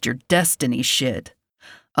manifest your destiny shit,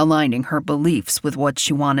 aligning her beliefs with what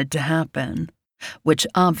she wanted to happen, which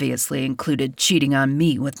obviously included cheating on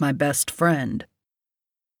me with my best friend.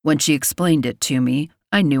 When she explained it to me,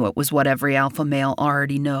 I knew it was what every alpha male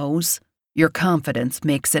already knows. Your confidence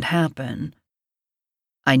makes it happen.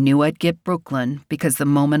 I knew I'd get Brooklyn because the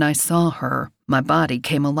moment I saw her, my body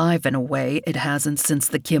came alive in a way it hasn't since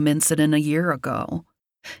the Kim incident a year ago.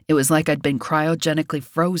 It was like I'd been cryogenically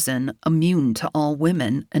frozen, immune to all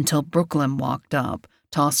women, until Brooklyn walked up,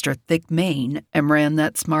 tossed her thick mane, and ran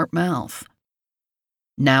that smart mouth.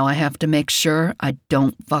 Now I have to make sure I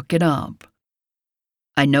don't fuck it up.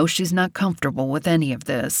 I know she's not comfortable with any of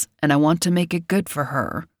this, and I want to make it good for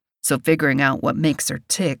her, so figuring out what makes her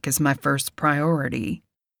tick is my first priority.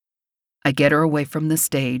 I get her away from the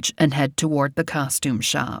stage and head toward the costume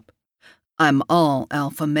shop. I'm all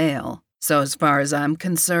alpha male, so as far as I'm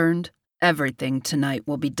concerned, everything tonight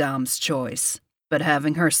will be Dom's choice, but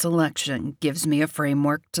having her selection gives me a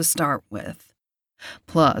framework to start with.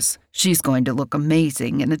 Plus, she's going to look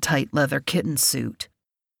amazing in a tight leather kitten suit.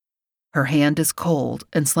 Her hand is cold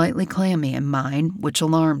and slightly clammy in mine, which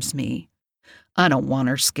alarms me. I don't want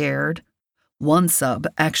her scared. One sub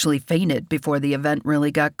actually fainted before the event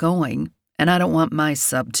really got going, and I don't want my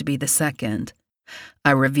sub to be the second.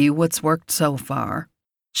 I review what's worked so far.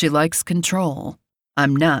 She likes control.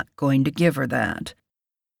 I'm not going to give her that.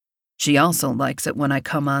 She also likes it when I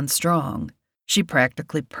come on strong. She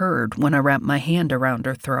practically purred when I wrapped my hand around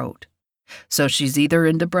her throat. So she's either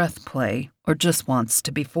into breath play or just wants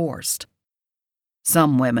to be forced.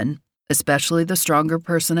 Some women, especially the stronger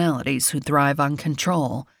personalities who thrive on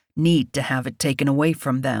control, need to have it taken away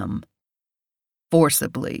from them.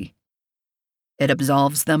 Forcibly. It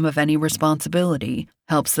absolves them of any responsibility,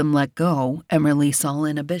 helps them let go, and release all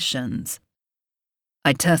inhibitions.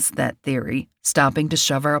 I test that theory, stopping to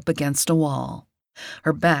shove her up against a wall.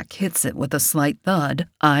 Her back hits it with a slight thud,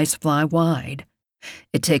 eyes fly wide.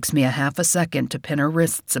 It takes me a half a second to pin her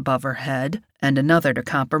wrists above her head, and another to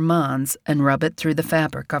cop her mons and rub it through the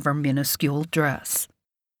fabric of her minuscule dress.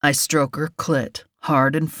 I stroke her clit,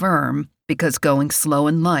 hard and firm, because going slow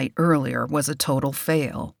and light earlier was a total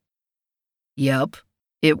fail. Yup,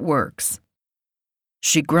 it works.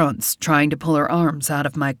 She grunts, trying to pull her arms out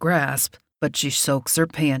of my grasp, but she soaks her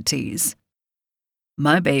panties.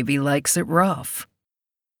 My baby likes it rough.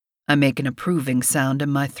 I make an approving sound in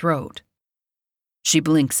my throat. She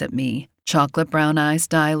blinks at me, chocolate brown eyes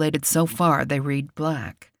dilated so far they read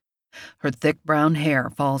black. Her thick brown hair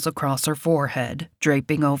falls across her forehead,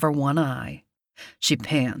 draping over one eye. She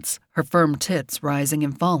pants, her firm tits rising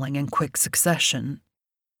and falling in quick succession.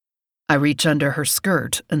 I reach under her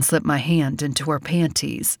skirt and slip my hand into her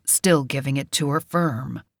panties, still giving it to her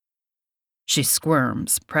firm. She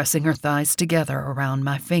squirms, pressing her thighs together around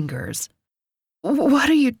my fingers. "What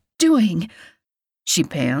are you doing?" she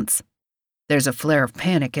pants. There's a flare of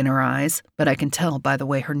panic in her eyes, but I can tell by the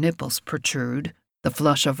way her nipples protrude, the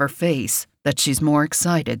flush of her face, that she's more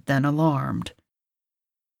excited than alarmed.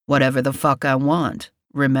 Whatever the fuck I want,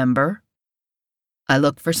 remember? I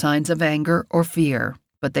look for signs of anger or fear,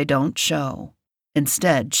 but they don't show.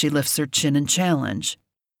 Instead, she lifts her chin in challenge.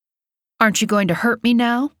 "Aren't you going to hurt me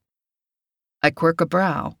now?" I quirk a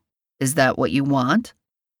brow. "Is that what you want?"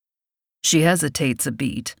 She hesitates a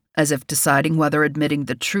beat, as if deciding whether admitting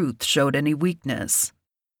the truth showed any weakness.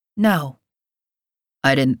 No.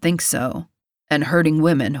 I didn't think so, and hurting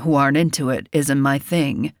women who aren't into it isn't my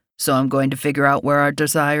thing, so I'm going to figure out where our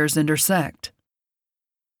desires intersect.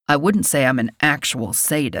 I wouldn't say I'm an actual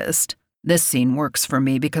sadist. This scene works for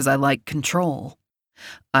me because I like control.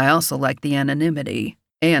 I also like the anonymity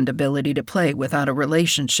and ability to play without a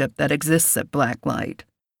relationship that exists at Blacklight.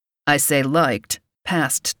 I say liked,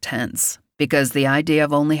 past tense, because the idea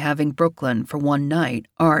of only having Brooklyn for one night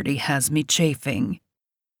already has me chafing.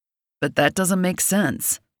 But that doesn't make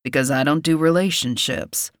sense, because I don't do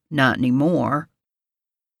relationships, not anymore.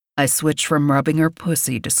 I switch from rubbing her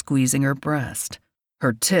pussy to squeezing her breast.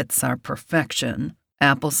 Her tits are perfection,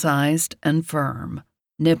 apple-sized and firm,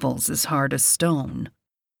 nipples as hard as stone.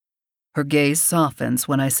 Her gaze softens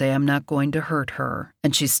when I say I'm not going to hurt her,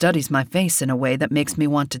 and she studies my face in a way that makes me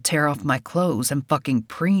want to tear off my clothes and fucking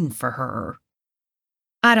preen for her.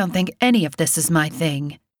 I don't think any of this is my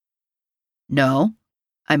thing. No?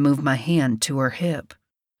 I move my hand to her hip.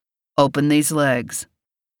 Open these legs.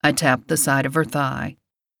 I tap the side of her thigh.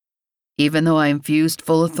 Even though I infused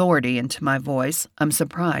full authority into my voice, I'm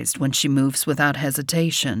surprised when she moves without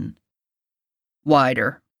hesitation.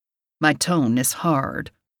 Wider. My tone is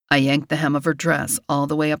hard. I yank the hem of her dress all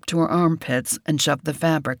the way up to her armpits and shove the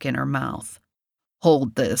fabric in her mouth.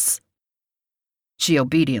 Hold this. She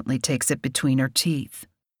obediently takes it between her teeth.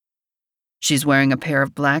 She's wearing a pair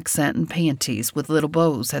of black satin panties with little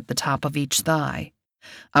bows at the top of each thigh.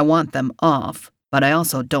 I want them off, but I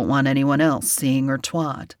also don't want anyone else seeing her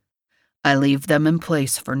twat. I leave them in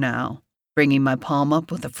place for now. Bringing my palm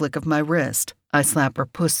up with a flick of my wrist, I slap her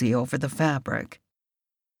pussy over the fabric.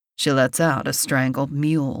 She lets out a strangled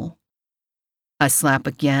mewl. I slap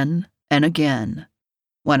again and again.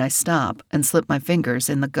 When I stop and slip my fingers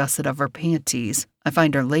in the gusset of her panties, I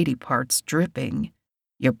find her lady parts dripping.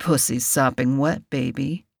 Your pussy's sopping wet,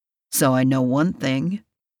 baby. So I know one thing.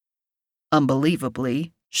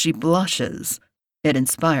 Unbelievably, she blushes. It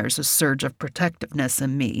inspires a surge of protectiveness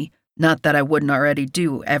in me, not that I wouldn't already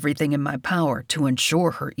do everything in my power to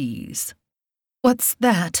ensure her ease. What's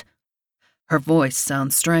that? Her voice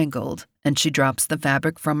sounds strangled, and she drops the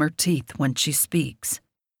fabric from her teeth when she speaks.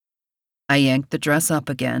 I yank the dress up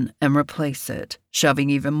again and replace it, shoving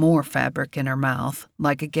even more fabric in her mouth,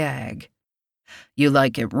 like a gag. You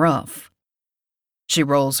like it rough. She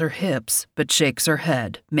rolls her hips, but shakes her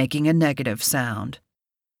head, making a negative sound.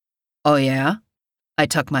 Oh yeah? I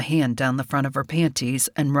tuck my hand down the front of her panties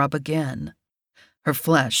and rub again. Her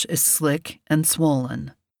flesh is slick and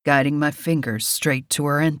swollen, guiding my fingers straight to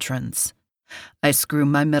her entrance. I screw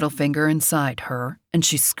my middle finger inside her, and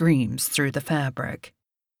she screams through the fabric.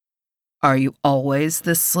 Are you always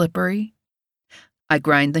this slippery? I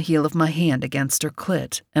grind the heel of my hand against her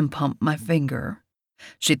clit and pump my finger.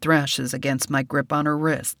 She thrashes against my grip on her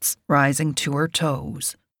wrists, rising to her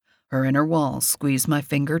toes. Her inner walls squeeze my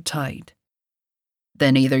finger tight.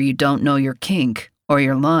 Then either you don't know your kink, or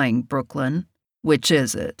you're lying, Brooklyn. Which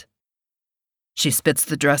is it? She spits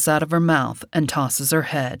the dress out of her mouth and tosses her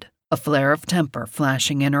head, a flare of temper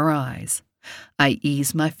flashing in her eyes. I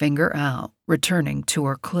ease my finger out, returning to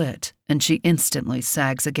her clit, and she instantly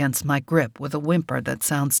sags against my grip with a whimper that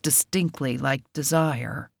sounds distinctly like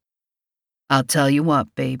desire. I'll tell you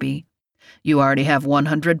what, baby. You already have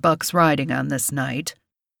 $100 riding on this night.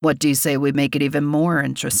 What do you say we make it even more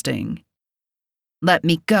interesting? Let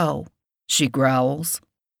me go, she growls.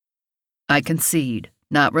 I concede,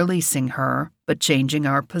 not releasing her, but changing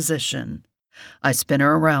our position. I spin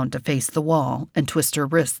her around to face the wall and twist her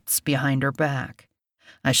wrists behind her back.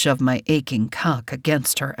 I shove my aching cock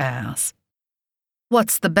against her ass.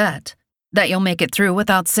 What's the bet? That you'll make it through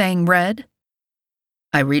without saying red?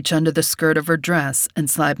 I reach under the skirt of her dress and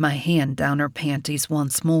slide my hand down her panties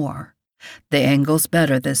once more. The angle's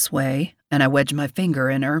better this way, and I wedge my finger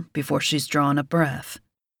in her before she's drawn a breath.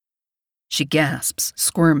 She gasps,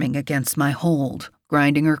 squirming against my hold,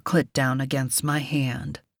 grinding her clit down against my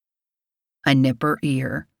hand. I nip her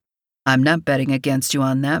ear. I'm not betting against you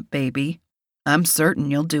on that, baby. I'm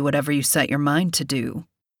certain you'll do whatever you set your mind to do.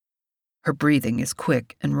 Her breathing is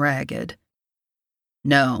quick and ragged.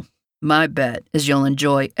 No, my bet is you'll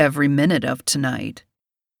enjoy every minute of tonight.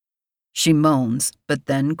 She moans, but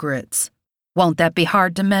then grits. Won't that be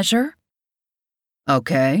hard to measure?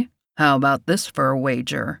 Okay, how about this for a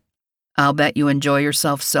wager? I'll bet you enjoy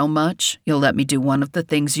yourself so much, you'll let me do one of the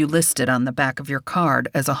things you listed on the back of your card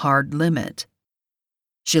as a hard limit.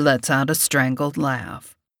 She lets out a strangled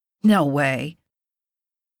laugh. No way.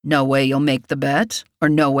 No way you'll make the bet, or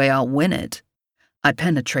no way I'll win it. I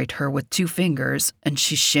penetrate her with 2 fingers, and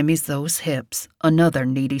she shimmies those hips, another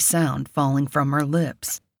needy sound falling from her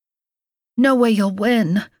lips. No way you'll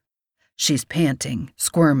win. She's panting,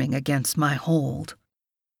 squirming against my hold.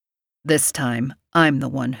 This time, I'm the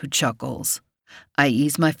one who chuckles. I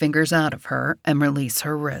ease my fingers out of her and release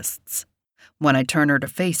her wrists. When I turn her to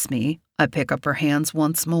face me, I pick up her hands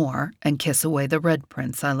once more and kiss away the red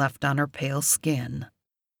prints I left on her pale skin.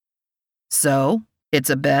 So, it's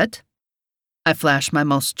a bet? I flash my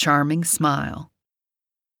most charming smile.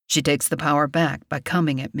 She takes the power back by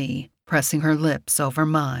coming at me, pressing her lips over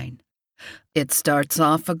mine. It starts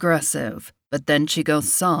off aggressive, but then she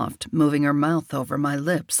goes soft, moving her mouth over my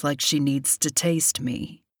lips like she needs to taste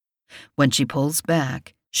me. When she pulls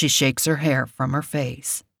back, she shakes her hair from her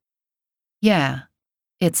face. Yeah,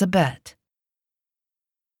 it's a bet.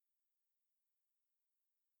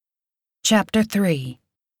 Chapter 3.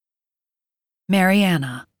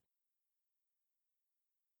 Mariana.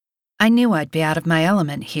 I knew I'd be out of my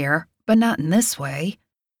element here, but not in this way.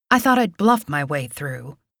 I thought I'd bluff my way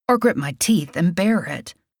through, or grit my teeth and bear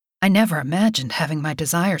it. I never imagined having my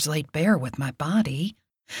desires laid bare with my body.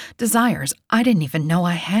 Desires I didn't even know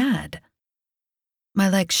I had. My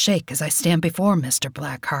legs shake as I stand before Mr.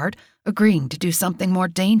 Blackheart, agreeing to do something more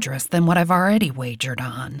dangerous than what I've already wagered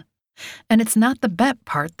on. And it's not the bet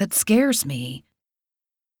part that scares me.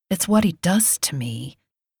 It's what he does to me.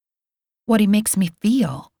 What he makes me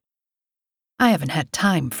feel. I haven't had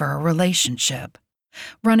time for a relationship.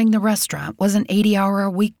 Running the restaurant was an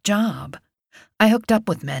 80-hour-a-week job. I hooked up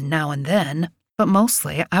with men now and then, but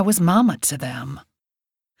mostly I was mama to them.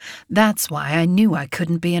 That's why I knew I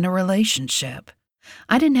couldn't be in a relationship.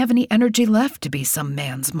 I didn't have any energy left to be some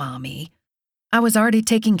man's mommy. I was already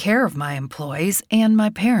taking care of my employees and my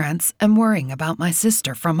parents and worrying about my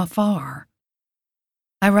sister from afar.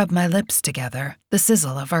 I rubbed my lips together, the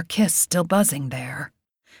sizzle of our kiss still buzzing there.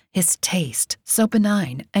 His taste, so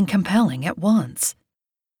benign and compelling at once.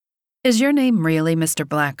 Is your name really Mr.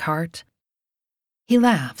 Blackheart? He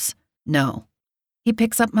laughs. No. He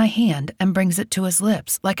picks up my hand and brings it to his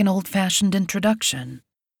lips like an old-fashioned introduction.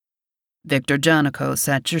 Victor Janikos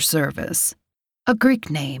at your service. A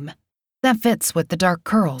Greek name. That fits with the dark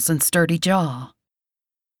curls and sturdy jaw.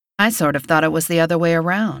 I sort of thought it was the other way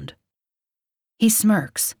around. He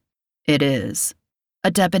smirks. It is.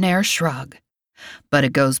 A debonair shrug. But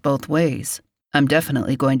it goes both ways. I'm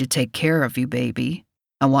definitely going to take care of you, baby.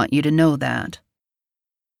 I want you to know that.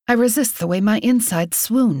 I resist the way my insides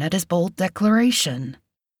swoon at his bold declaration.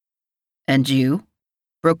 And you?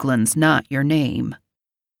 Brooklyn's not your name.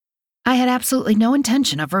 I had absolutely no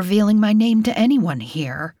intention of revealing my name to anyone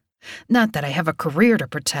here. Not that I have a career to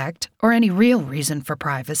protect or any real reason for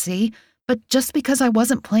privacy, but just because I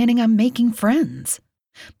wasn't planning on making friends.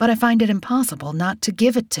 But I find it impossible not to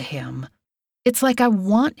give it to him. It's like I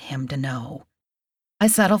want him to know. I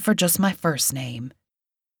settle for just my first name.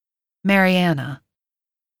 Mariana.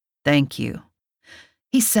 Thank you.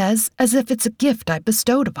 He says as if it's a gift I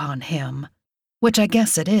bestowed upon him, which I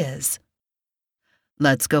guess it is.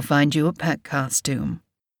 Let's go find you a pet costume.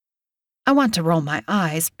 I want to roll my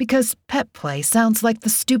eyes because pet play sounds like the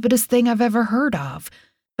stupidest thing I've ever heard of,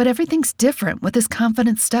 but everything's different with his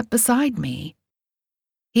confident step beside me.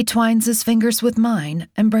 He twines his fingers with mine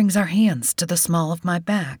and brings our hands to the small of my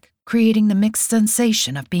back, creating the mixed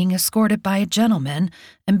sensation of being escorted by a gentleman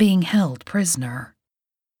and being held prisoner.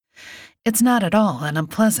 It's not at all an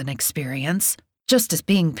unpleasant experience, just as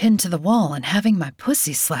being pinned to the wall and having my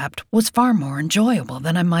pussy slapped was far more enjoyable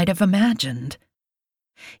than I might have imagined.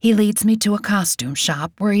 He leads me to a costume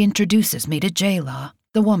shop where he introduces me to Jayla,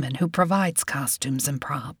 the woman who provides costumes and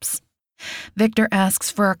props. Victor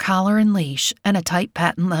asks for a collar and leash and a tight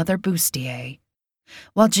patent leather bustier.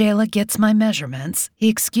 While Jayla gets my measurements, he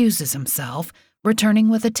excuses himself, returning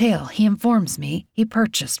with a tail he informs me he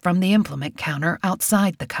purchased from the implement counter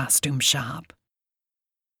outside the costume shop.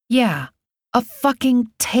 Yeah, a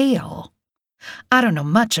fucking tail. I don't know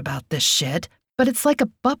much about this shit, but it's like a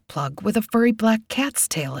butt plug with a furry black cat's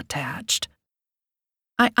tail attached.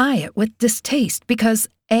 I eye it with distaste because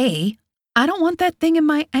A, I don't want that thing in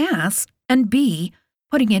my ass, and B,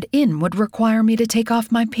 putting it in would require me to take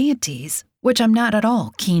off my panties, which I'm not at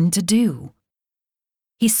all keen to do.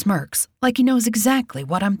 He smirks like he knows exactly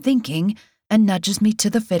what I'm thinking and nudges me to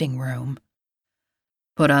the fitting room.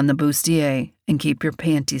 Put on the bustier and keep your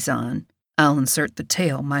panties on. I'll insert the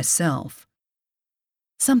tail myself.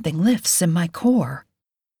 Something lifts in my core.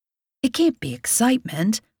 It can't be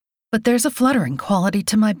excitement, but there's a fluttering quality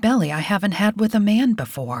to my belly I haven't had with a man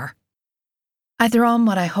before. I throw on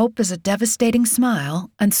what I hope is a devastating smile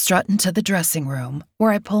and strut into the dressing room,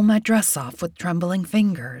 where I pull my dress off with trembling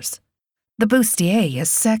fingers. The bustier is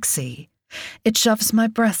sexy. It shoves my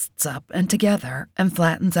breasts up and together and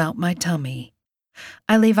flattens out my tummy.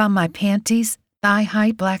 I leave on my panties,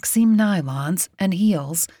 thigh-high black seam nylons, and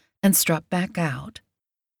heels, and strut back out.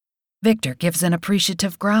 Victor gives an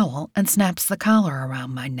appreciative growl and snaps the collar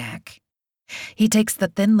around my neck. He takes the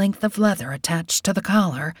thin length of leather attached to the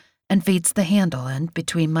collar and feeds the handle end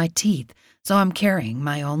between my teeth, so I'm carrying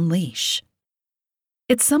my own leash.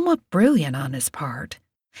 It's somewhat brilliant on his part.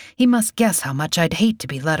 He must guess how much I'd hate to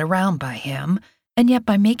be led around by him, and yet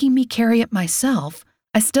by making me carry it myself,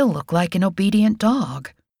 I still look like an obedient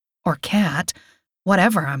dog. Or cat,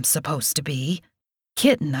 whatever I'm supposed to be.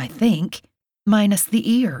 Kitten, I think, minus the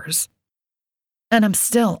ears. And I'm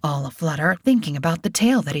still all aflutter thinking about the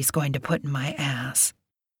tail that he's going to put in my ass.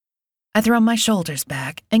 I throw my shoulders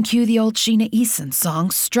back and cue the old Sheena Easton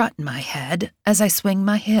song Strut in my head as I swing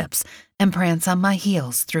my hips and prance on my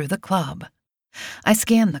heels through the club. I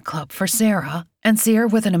scan the club for Sarah and see her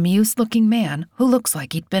with an amused-looking man who looks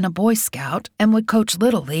like he'd been a Boy Scout and would coach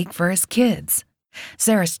Little League for his kids.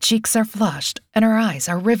 Sarah's cheeks are flushed and her eyes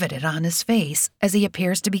are riveted on his face as he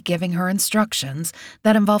appears to be giving her instructions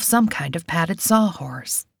that involve some kind of padded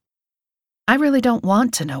sawhorse. I really don't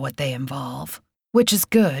want to know what they involve, which is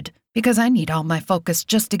good because I need all my focus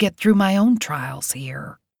just to get through my own trials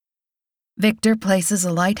here. Victor places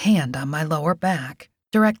a light hand on my lower back,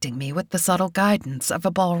 directing me with the subtle guidance of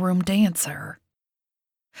a ballroom dancer.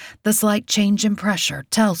 The slight change in pressure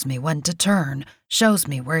tells me when to turn, shows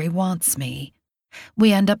me where he wants me.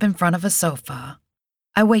 We end up in front of a sofa.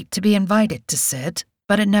 I wait to be invited to sit,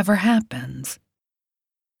 but it never happens.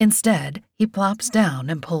 Instead, he plops down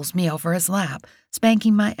and pulls me over his lap,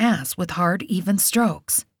 spanking my ass with hard, even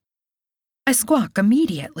strokes. I squawk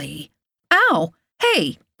immediately. Ow!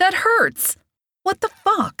 Hey, that hurts! What the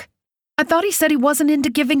fuck? I thought he said he wasn't into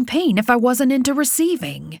giving pain if I wasn't into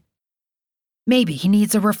receiving. Maybe he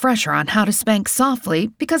needs a refresher on how to spank softly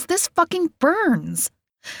because this fucking burns.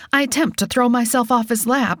 I attempt to throw myself off his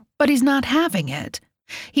lap, but he's not having it.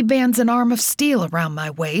 He bands an arm of steel around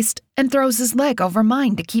my waist and throws his leg over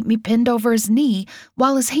mine to keep me pinned over his knee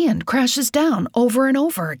while his hand crashes down over and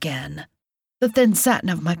over again. The thin satin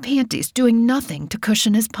of my panties doing nothing to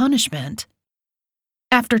cushion his punishment.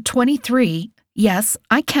 After 23, yes,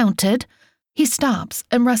 I counted, he stops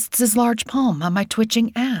and rests his large palm on my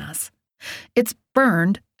twitching ass. It's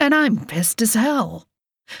burned, and I'm pissed as hell.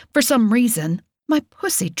 For some reason, my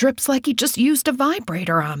pussy drips like he just used a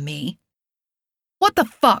vibrator on me. What the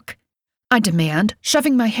fuck? I demand,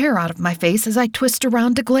 shoving my hair out of my face as I twist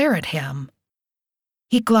around to glare at him.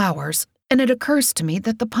 He glowers, and it occurs to me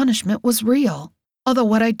that the punishment was real, although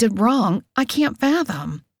what I did wrong, I can't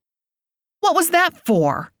fathom. What was that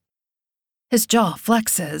for? His jaw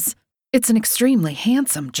flexes. It's an extremely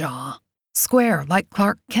handsome jaw, square like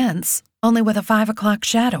Clark Kent's, only with a 5 o'clock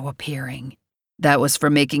shadow appearing. That was for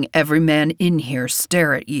making every man in here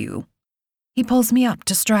stare at you. He pulls me up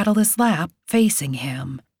to straddle his lap, facing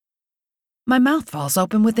him. My mouth falls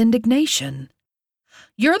open with indignation.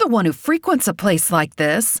 You're the one who frequents a place like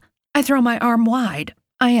this. I throw my arm wide,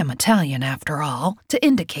 I am Italian after all, to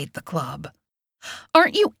indicate the club.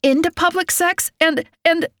 Aren't you into public sex and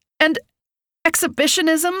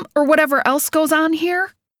exhibitionism or whatever else goes on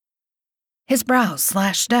here? His brows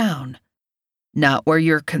slash down. Not where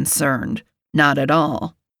you're concerned. Not at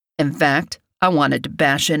all. In fact, I wanted to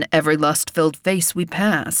bash in every lust-filled face we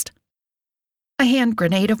passed. A hand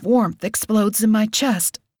grenade of warmth explodes in my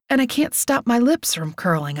chest, and I can't stop my lips from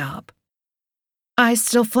curling up. Eyes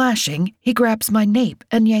still flashing, he grabs my nape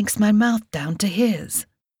and yanks my mouth down to his.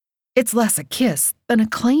 It's less a kiss than a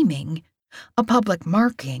claiming, a public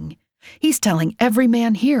marking. He's telling every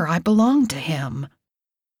man here I belong to him.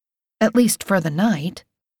 At least for the night.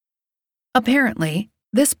 Apparently,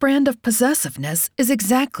 this brand of possessiveness is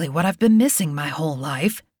exactly what I've been missing my whole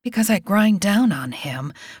life because I grind down on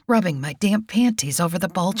him, rubbing my damp panties over the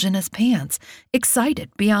bulge in his pants, excited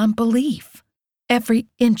beyond belief. Every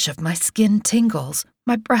inch of my skin tingles,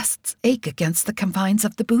 my breasts ache against the confines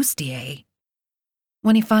of the bustier.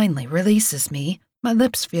 When he finally releases me, my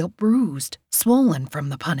lips feel bruised, swollen from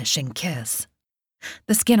the punishing kiss.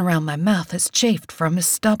 The skin around my mouth is chafed from his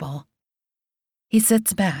stubble. He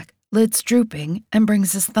sits back, lids drooping, and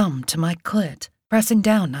brings his thumb to my clit, pressing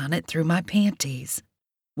down on it through my panties.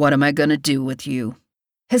 What am I gonna do with you?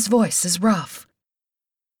 His voice is rough.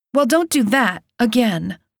 Well, don't do that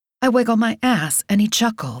again. I wiggle my ass and he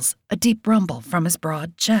chuckles, a deep rumble from his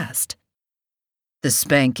broad chest. The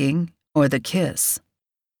spanking or the kiss?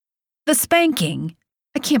 The spanking.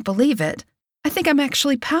 I can't believe it. I think I'm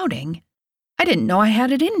actually pouting. I didn't know I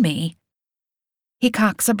had it in me. He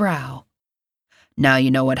cocks a brow. Now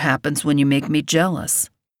you know what happens when you make me jealous.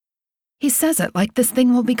 He says it like this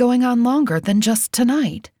thing will be going on longer than just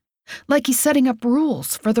tonight. like he's setting up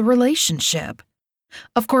rules for the relationship.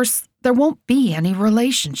 Of course, there won't be any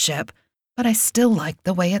relationship, but I still like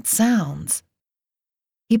the way it sounds.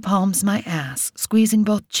 He palms my ass, squeezing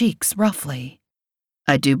both cheeks roughly.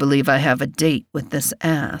 I do believe I have a date with this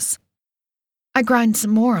ass. I grind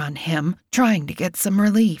some more on him, trying to get some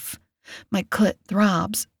relief. My clit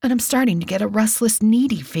throbs, and I'm starting to get a restless,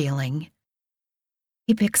 needy feeling.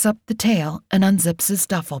 He picks up the tail and unzips his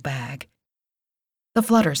duffel bag. The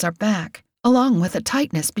flutters are back, along with a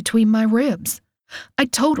tightness between my ribs. I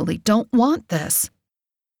totally don't want this.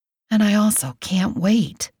 And I also can't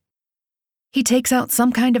wait. He takes out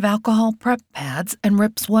some kind of alcohol prep pads and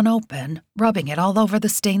rips one open, rubbing it all over the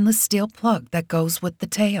stainless steel plug that goes with the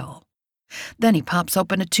tail. Then he pops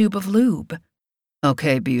open a tube of lube.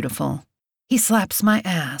 Okay, beautiful. He slaps my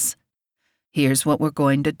ass. Here's what we're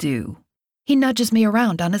going to do. He nudges me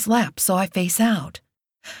around on his lap so I face out.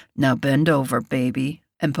 Now bend over, baby,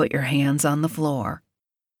 and put your hands on the floor.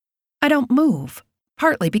 I don't move,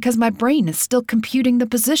 partly because my brain is still computing the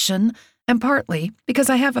position, and partly because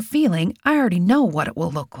I have a feeling I already know what it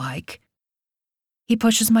will look like. He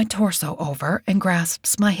pushes my torso over and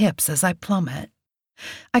grasps my hips as I plummet.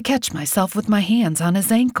 I catch myself with my hands on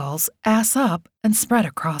his ankles, ass up, and spread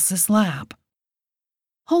across his lap.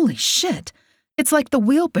 Holy shit, it's like the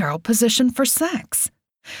wheelbarrow position for sex.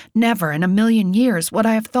 Never in a million years would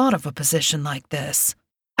I have thought of a position like this.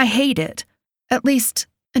 I hate it, at least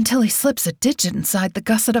until he slips a digit inside the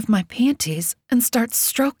gusset of my panties and starts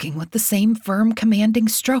stroking with the same firm, commanding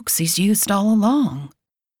strokes he's used all along.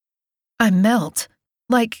 I melt,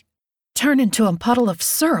 like turn into a puddle of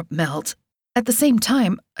syrup melt. At the same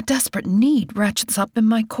time, a desperate need ratchets up in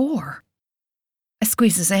my core. I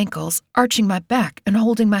squeeze his ankles, arching my back and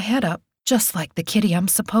holding my head up, just like the kitty I'm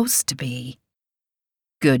supposed to be.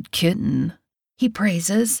 Good kitten, he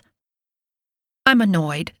praises. I'm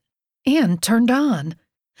annoyed and turned on.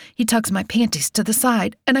 He tugs my panties to the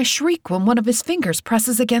side, and I shriek when one of his fingers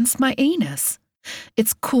presses against my anus.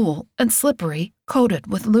 It's cool and slippery, coated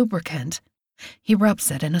with lubricant. He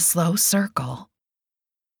rubs it in a slow circle.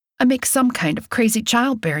 I make some kind of crazy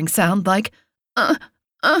childbearing sound like, as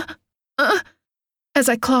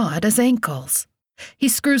I claw at his ankles. He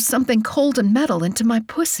screws something cold and metal into my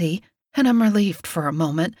pussy, and I'm relieved for a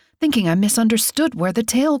moment, thinking I misunderstood where the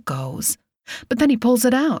tail goes. But then he pulls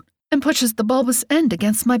it out and pushes the bulbous end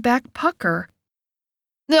against my back pucker.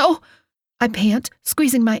 No, I pant,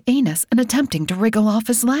 squeezing my anus and attempting to wriggle off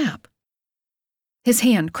his lap. His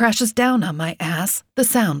hand crashes down on my ass, the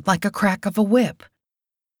sound like a crack of a whip.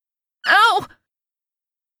 Ow!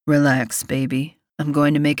 Relax, baby. I'm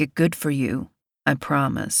going to make it good for you. I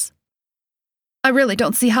promise. I really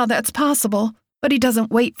don't see how that's possible, but he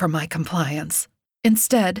doesn't wait for my compliance.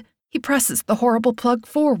 Instead, he presses the horrible plug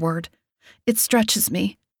forward. It stretches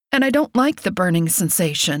me, and I don't like the burning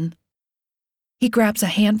sensation. He grabs a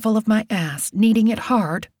handful of my ass, kneading it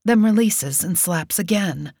hard, then releases and slaps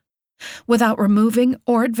again. Without removing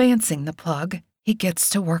or advancing the plug, he gets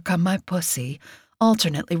to work on my pussy,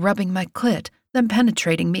 alternately rubbing my clit, then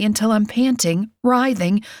penetrating me until I'm panting,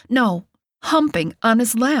 writhing, humping on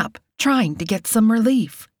his lap, trying to get some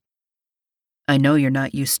relief. I know you're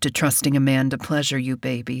not used to trusting a man to pleasure you,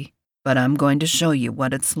 baby, but I'm going to show you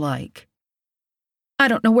what it's like. I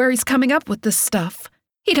don't know where he's coming up with this stuff.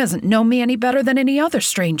 He doesn't know me any better than any other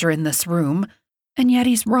stranger in this room, and yet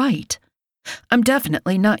he's right. I'm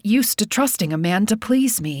definitely not used to trusting a man to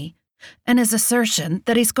please me, and his assertion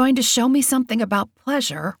that he's going to show me something about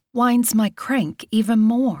pleasure winds my crank even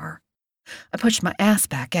more. I push my ass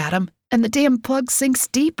back at him, and the damn plug sinks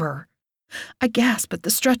deeper. I gasp at the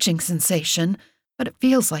stretching sensation, but it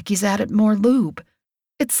feels like he's added more lube.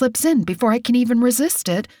 It slips in before I can even resist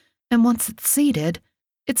it, and once it's seated,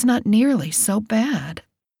 it's not nearly so bad.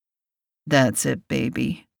 That's it,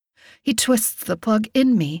 baby. He twists the plug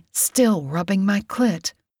in me, still rubbing my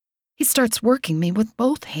clit. He starts working me with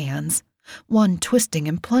both hands, one twisting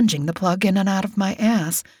and plunging the plug in and out of my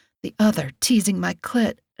ass, the other teasing my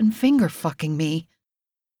clit and finger-fucking me.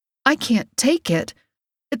 I can't take it.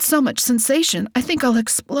 It's so much sensation, I think I'll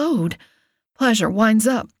explode. Pleasure winds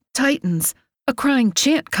up, tightens. A crying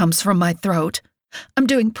chant comes from my throat. I'm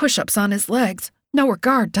doing push-ups on his legs, no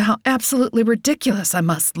regard to how absolutely ridiculous I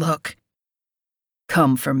must look.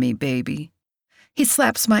 Come for me, baby. He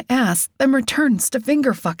slaps my ass, then returns to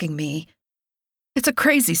finger-fucking me. It's a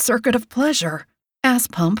crazy circuit of pleasure. Ass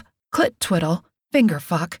pump, clit twiddle, finger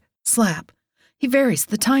fuck, slap. He varies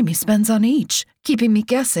the time he spends on each, keeping me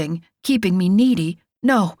guessing, keeping me needy.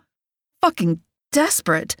 No, fucking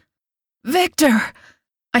desperate. Victor!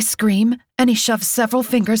 I scream, and he shoves several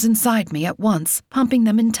fingers inside me at once, pumping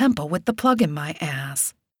them in tempo with the plug in my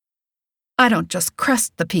ass. I don't just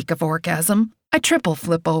crest the peak of orgasm. I triple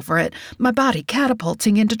flip over it, my body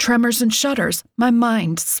catapulting into tremors and shudders, my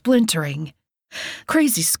mind splintering.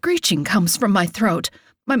 Crazy screeching comes from my throat.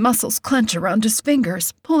 My muscles clench around his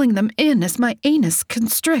fingers, pulling them in as my anus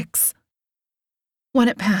constricts. When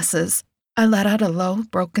it passes, I let out a low,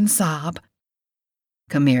 broken sob.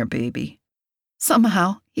 Come here, baby.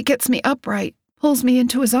 Somehow, he gets me upright, pulls me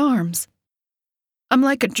into his arms. I'm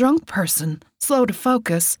like a drunk person, slow to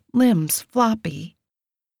focus, limbs floppy.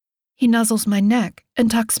 He nuzzles my neck and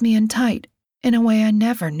tucks me in tight in a way I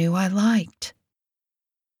never knew I liked.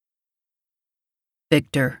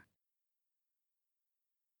 Victor.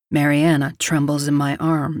 Mariana trembles in my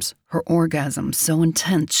arms, her orgasm so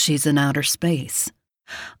intense she's in outer space.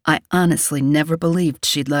 I honestly never believed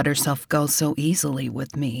she'd let herself go so easily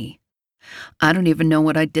with me. I don't even know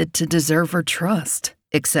what I did to deserve her trust,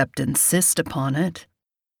 except insist upon it.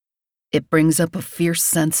 It brings up a fierce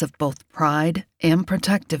sense of both pride and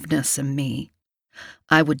protectiveness in me.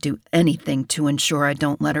 I would do anything to ensure I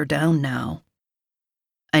don't let her down now.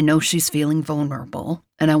 I know she's feeling vulnerable,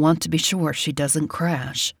 and I want to be sure she doesn't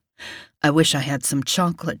crash. I wish I had some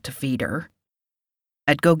chocolate to feed her.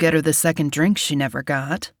 I'd go get her the second drink she never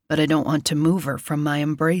got, but I don't want to move her from my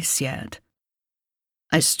embrace yet.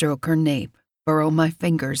 I stroke her nape, burrow my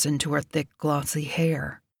fingers into her thick, glossy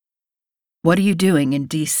hair. What are you doing in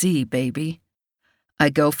D.C., baby? I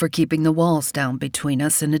go for keeping the walls down between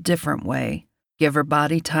us in a different way, give her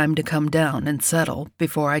body time to come down and settle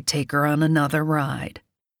before I take her on another ride.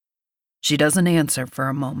 She doesn't answer for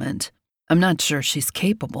a moment. I'm not sure she's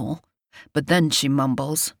capable, but then she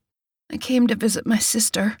mumbles, I came to visit my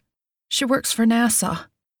sister. She works for NASA.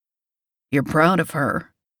 You're proud of her?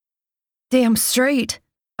 Damn straight.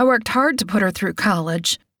 I worked hard to put her through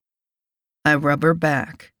college. I rub her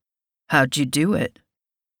back. How'd you do it?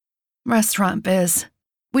 Restaurant biz.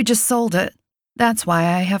 We just sold it. That's why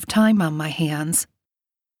I have time on my hands.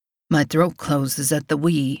 My throat closes at the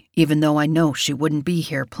we, even though I know she wouldn't be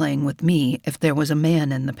here playing with me if there was a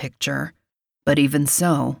man in the picture. But even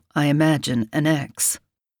so, I imagine an ex.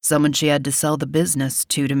 Someone she had to sell the business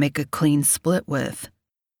to make a clean split with.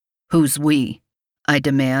 Who's we? I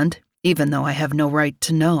demand, even though I have no right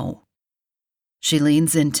to know. She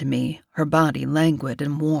leans into me, her body languid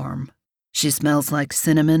and warm. She smells like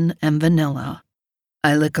cinnamon and vanilla.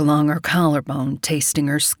 I lick along her collarbone, tasting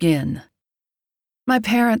her skin. My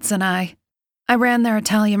parents and I ran their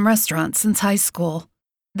Italian restaurant since high school.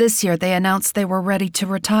 This year they announced they were ready to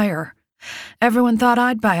retire. Everyone thought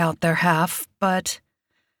I'd buy out their half, but...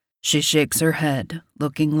 She shakes her head,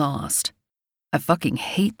 looking lost. I fucking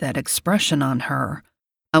hate that expression on her.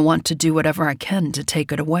 I want to do whatever I can to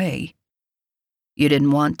take it away. You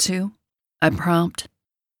didn't want to? I prompt.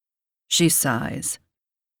 She sighs.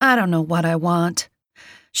 I don't know what I want.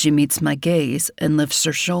 She meets my gaze and lifts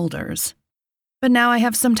her shoulders. But now I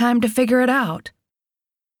have some time to figure it out.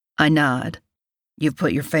 I nod. You've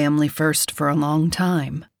put your family first for a long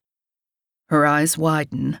time. Her eyes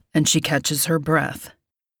widen, and she catches her breath.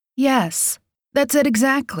 Yes, that's it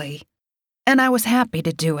exactly. And I was happy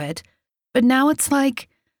to do it. But now it's like,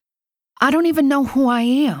 I don't even know who I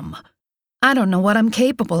am. I don't know what I'm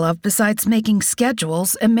capable of besides making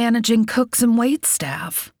schedules and managing cooks and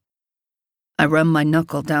waitstaff. I run my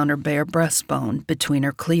knuckle down her bare breastbone between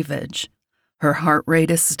her cleavage. Her heart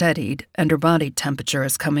rate is steadied and her body temperature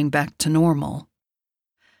is coming back to normal.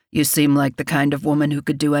 You seem like the kind of woman who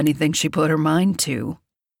could do anything she put her mind to.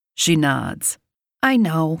 She nods. I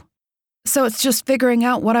know. So it's just figuring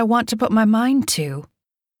out what I want to put my mind to.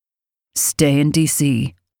 Stay in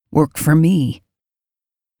D.C. Work for me.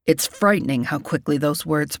 It's frightening how quickly those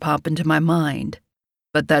words pop into my mind,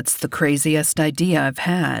 but that's the craziest idea I've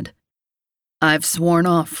had. I've sworn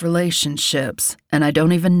off relationships, and I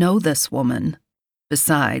don't even know this woman.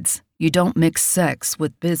 Besides, you don't mix sex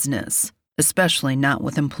with business, especially not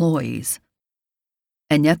with employees.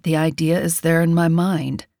 And yet the idea is there in my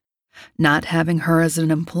mind, not having her as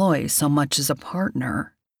an employee so much as a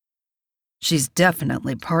partner. She's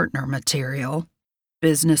definitely partner material,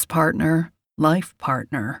 business partner, life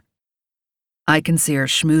partner. I can see her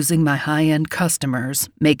schmoozing my high-end customers,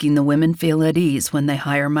 making the women feel at ease when they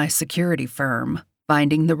hire my security firm,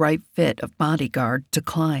 finding the right fit of bodyguard to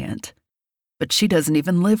client. But she doesn't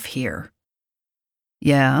even live here.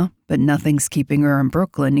 Yeah, but nothing's keeping her in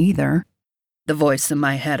Brooklyn either, the voice in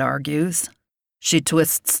my head argues. She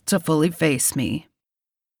twists to fully face me.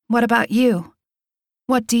 What about you?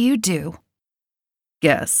 What do you do?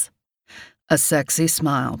 Guess. A sexy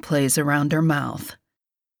smile plays around her mouth.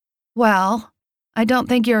 Well, I don't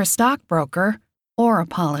think you're a stockbroker or a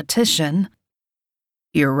politician.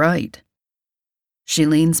 You're right. She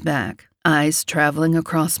leans back, eyes traveling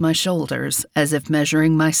across my shoulders as if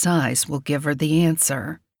measuring my size will give her the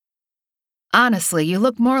answer. Honestly, you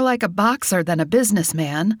look more like a boxer than a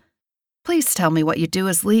businessman. Please tell me what you do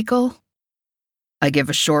is legal. I give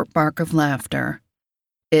a short bark of laughter.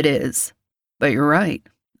 It is. But you're right.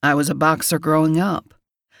 I was a boxer growing up.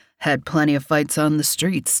 Had plenty of fights on the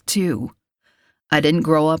streets, too. I didn't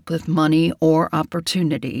grow up with money or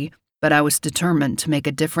opportunity, but I was determined to make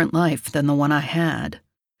a different life than the one I had.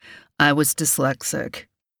 I was dyslexic,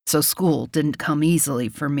 so school didn't come easily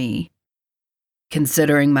for me.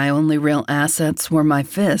 Considering my only real assets were my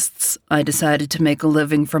fists, I decided to make a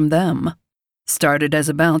living from them. Started as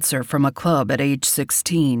a bouncer from a club at age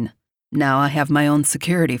 16. Now I have my own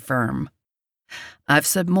security firm. I've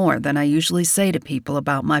said more than I usually say to people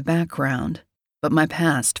about my background, but my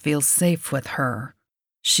past feels safe with her.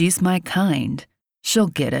 She's my kind. She'll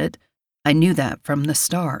get it. I knew that from the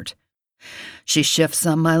start. She shifts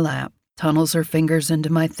on my lap, tunnels her fingers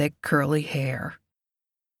into my thick curly hair.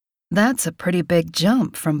 That's a pretty big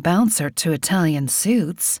jump from bouncer to Italian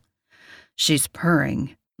suits. She's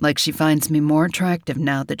purring, like she finds me more attractive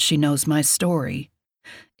now that she knows my story.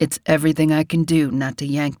 It's everything I can do not to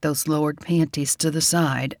yank those lowered panties to the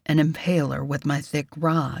side and impale her with my thick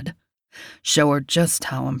rod. Show her just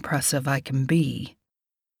how impressive I can be.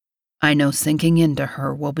 I know sinking into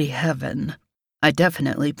her will be heaven. I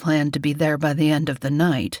definitely plan to be there by the end of the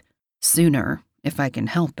night, sooner if I can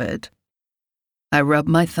help it. I rub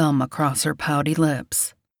my thumb across her pouty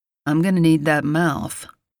lips. I'm gonna need that mouth,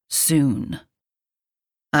 soon.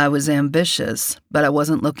 I was ambitious, but I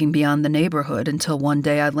wasn't looking beyond the neighborhood until one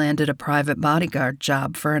day I landed a private bodyguard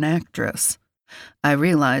job for an actress. I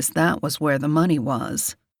realized that was where the money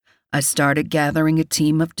was. I started gathering a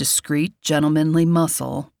team of discreet, gentlemanly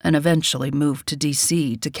muscle and eventually moved to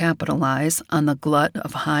D.C. to capitalize on the glut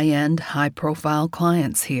of high-end, high-profile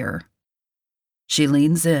clients here. She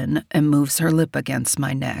leans in and moves her lip against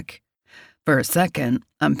my neck. For a second,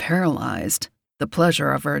 I'm paralyzed, the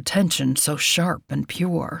pleasure of her attention so sharp and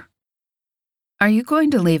pure. Are you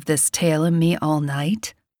going to leave this tail in me all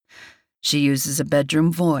night? She uses a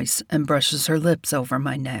bedroom voice and brushes her lips over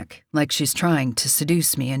my neck, like she's trying to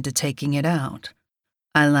seduce me into taking it out.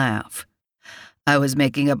 I laugh. I was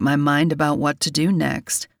making up my mind about what to do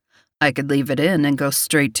next. I could leave it in and go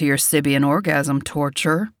straight to your Sibian orgasm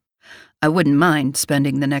torture. I wouldn't mind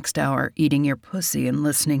spending the next hour eating your pussy and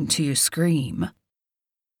listening to you scream.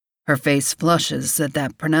 Her face flushes at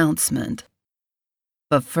that pronouncement.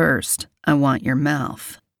 But first, I want your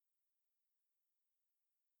mouth.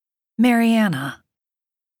 Mariana.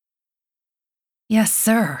 Yes,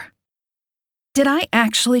 sir. Did I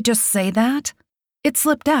actually just say that? It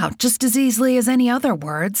slipped out just as easily as any other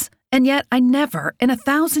words, and yet I never in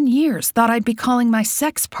 1,000 years thought I'd be calling my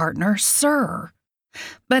sex partner sir.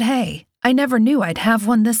 But hey, I never knew I'd have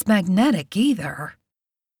one this magnetic either.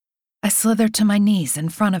 I slither to my knees in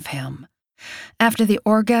front of him. After the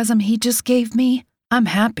orgasm he just gave me, I'm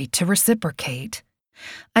happy to reciprocate.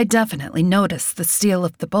 I definitely noticed the steel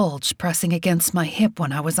of the bulge pressing against my hip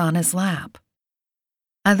when I was on his lap.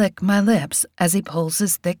 I lick my lips as he pulls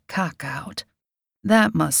his thick cock out.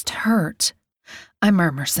 That must hurt, I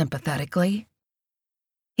murmur sympathetically.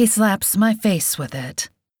 He slaps my face with it.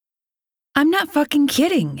 I'm not fucking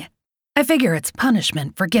kidding. I figure it's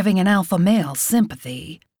punishment for giving an alpha male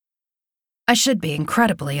sympathy. I should be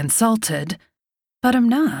incredibly insulted, but I'm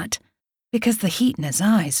not, because the heat in his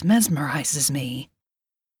eyes mesmerizes me.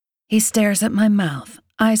 He stares at my mouth,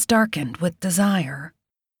 eyes darkened with desire.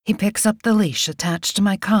 He picks up the leash attached to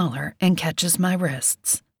my collar and catches my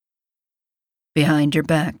wrists. Behind your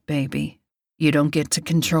back, baby. You don't get to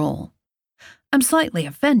control. I'm slightly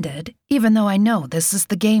offended, even though I know this is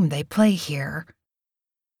the game they play here.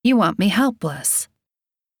 You want me helpless.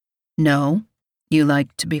 No, you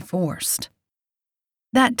like to be forced.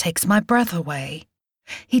 That takes my breath away.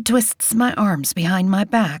 He twists my arms behind my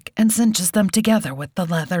back and cinches them together with the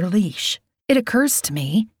leather leash. It occurs to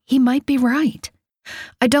me he might be right.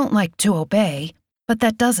 I don't like to obey, but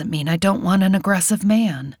that doesn't mean I don't want an aggressive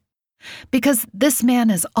man. Because this man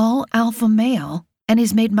is all alpha male, and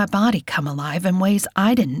he's made my body come alive in ways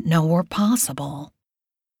I didn't know were possible.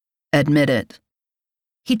 Admit it.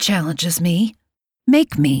 He challenges me.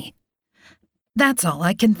 Make me. That's all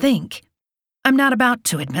I can think. I'm not about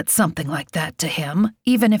to admit something like that to him,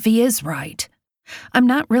 even if he is right. I'm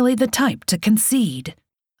not really the type to concede.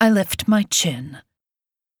 I lift my chin.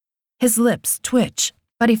 His lips twitch,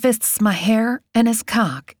 but he fists my hair and his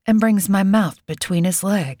cock and brings my mouth between his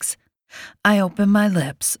legs. I open my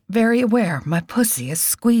lips, very aware my pussy is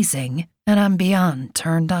squeezing, and I'm beyond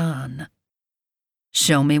turned on.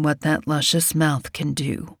 Show me what that luscious mouth can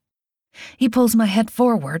do. He pulls my head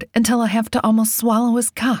forward until I have to almost swallow his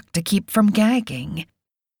cock to keep from gagging.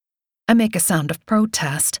 I make a sound of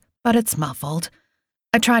protest, but it's muffled.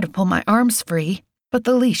 I try to pull my arms free, but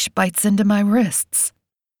the leash bites into my wrists.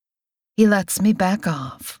 He lets me back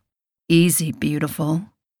off. Easy, beautiful.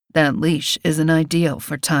 That leash isn't ideal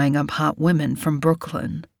for tying up hot women from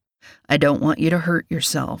Brooklyn. I don't want you to hurt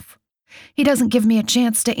yourself. He doesn't give me a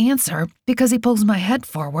chance to answer because he pulls my head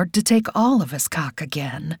forward to take all of his cock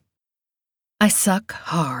again. I suck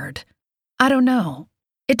hard. I don't know.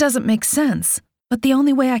 It doesn't make sense, but the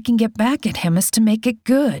only way I can get back at him is to make it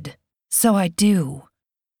good. So I do.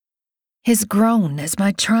 His groan is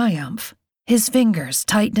my triumph. His fingers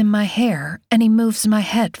tighten in my hair, and he moves my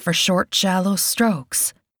head for short, shallow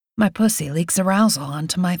strokes. My pussy leaks arousal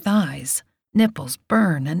onto my thighs. Nipples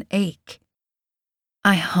burn and ache.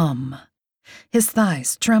 I hum. His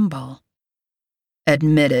thighs tremble.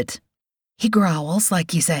 Admit it. He growls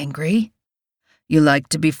like he's angry. You like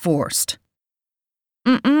to be forced.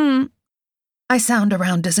 Mm-mm. I sound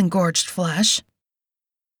around his engorged flesh.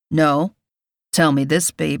 No. Tell me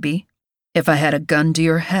this, baby. If I had a gun to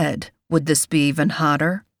your head, would this be even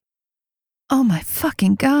hotter? Oh my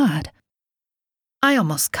fucking God. I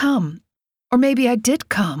almost come. Or maybe I did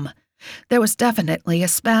come. There was definitely a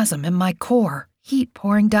spasm in my core, heat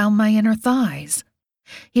pouring down my inner thighs.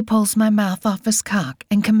 He pulls my mouth off his cock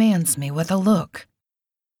and commands me with a look.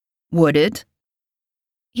 Would it?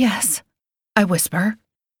 Yes, I whisper.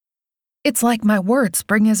 It's like my words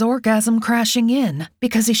bring his orgasm crashing in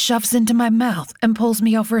because he shoves into my mouth and pulls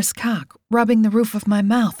me over his cock, rubbing the roof of my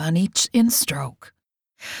mouth on each in-stroke.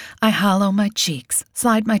 I hollow my cheeks,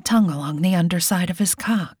 slide my tongue along the underside of his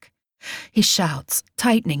cock. He shouts,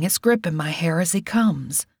 tightening his grip in my hair as he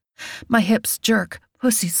comes. My hips jerk,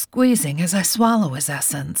 pussy squeezing as I swallow his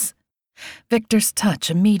essence. Victor's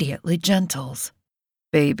touch immediately gentles.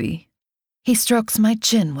 Baby. He strokes my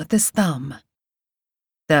chin with his thumb.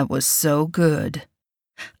 That was so good.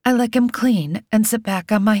 I lick him clean and sit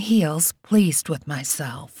back on my heels, pleased with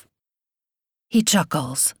myself. He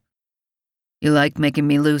chuckles. You like making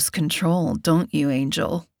me lose control, don't you,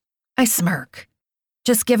 Angel? I smirk.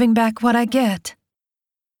 Just giving back what I get.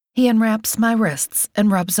 He unwraps my wrists and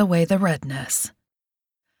rubs away the redness.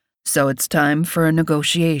 So it's time for a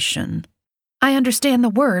negotiation. I understand the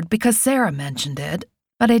word because Sarah mentioned it,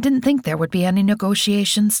 but I didn't think there would be any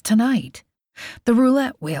negotiations tonight. The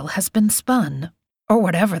roulette wheel has been spun, or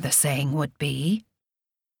whatever the saying would be.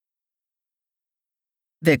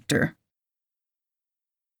 Victor.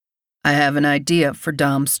 I have an idea for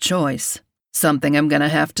Dom's choice, something I'm gonna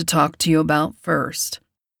have to talk to you about first.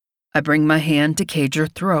 I bring my hand to cage her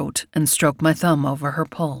throat and stroke my thumb over her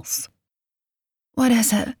pulse. What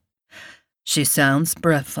is it? She sounds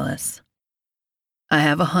breathless. I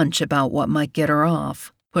have a hunch about what might get her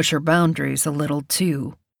off, push her boundaries a little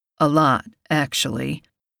too. A lot, actually.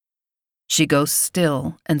 She goes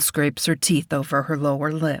still and scrapes her teeth over her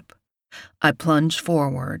lower lip. I plunge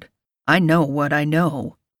forward. I know what I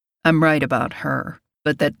know. I'm right about her,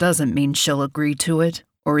 but that doesn't mean she'll agree to it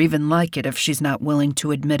or even like it if she's not willing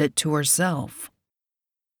to admit it to herself.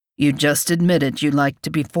 You just admitted you like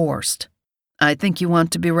to be forced. I think you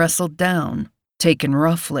want to be wrestled down, taken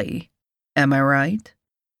roughly. Am I right?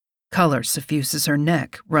 Color suffuses her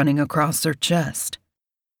neck, running across her chest.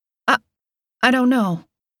 I don't know.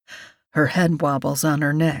 Her head wobbles on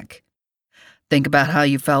her neck. Think about how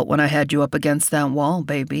you felt when I had you up against that wall,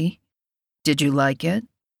 baby. Did you like it?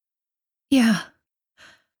 Yeah.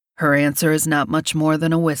 Her answer is not much more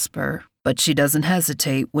than a whisper, but she doesn't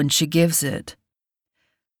hesitate when she gives it.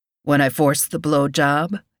 When I forced the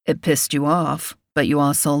blowjob, it pissed you off, but you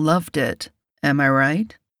also loved it. Am I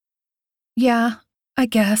right? Yeah, I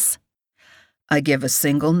guess. I give a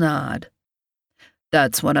single nod.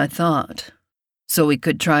 That's what I thought. So we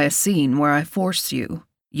could try a scene where I force you.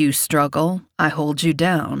 You struggle, I hold you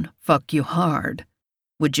down, fuck you hard.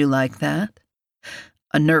 Would you like that?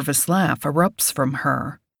 A nervous laugh erupts from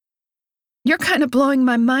her. You're kind of blowing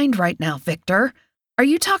my mind right now, Victor. Are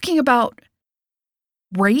you talking about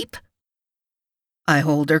rape? I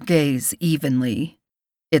hold her gaze evenly.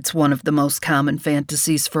 It's one of the most common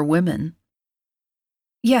fantasies for women.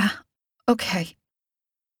 Yeah, okay.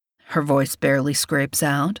 Her voice barely scrapes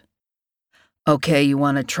out. Okay, you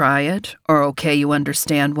want to try it, or okay, you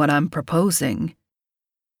understand what I'm proposing?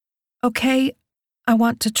 Okay, I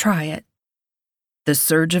want to try it. The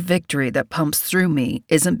surge of victory that pumps through me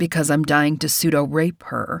isn't because I'm dying to pseudo-rape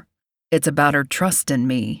her. It's about her trust in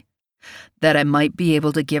me. That I might be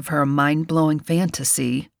able to give her a mind-blowing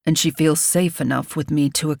fantasy, and she feels safe enough with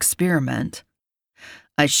me to experiment.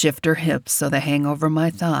 I shift her hips so they hang over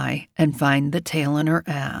my thigh and find the tail in her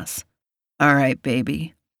ass. All right,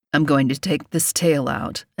 baby. I'm going to take this tail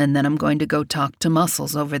out, and then I'm going to go talk to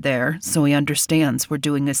Muscles over there so he understands we're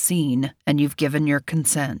doing a scene and you've given your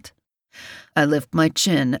consent. I lift my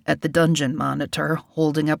chin at the dungeon monitor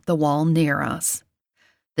holding up the wall near us.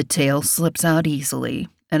 The tail slips out easily,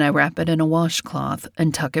 and I wrap it in a washcloth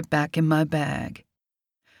and tuck it back in my bag.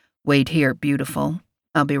 Wait here, beautiful.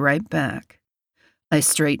 I'll be right back. I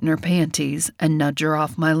straighten her panties and nudge her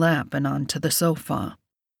off my lap and onto the sofa.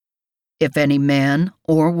 If any man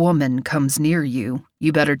or woman comes near you,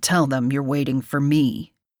 you better tell them you're waiting for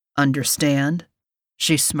me. Understand?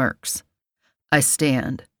 She smirks. I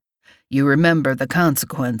stand. You remember the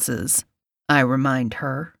consequences, I remind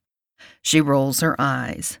her. She rolls her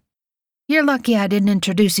eyes. You're lucky I didn't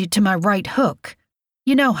introduce you to my right hook.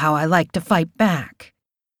 You know how I like to fight back.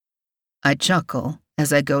 I chuckle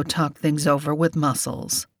as I go talk things over with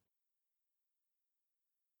Muscles.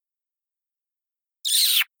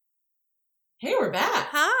 Hey, we're back.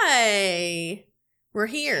 Hi. We're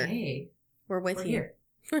here. Hey. We're with you.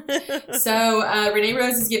 Here. So Renee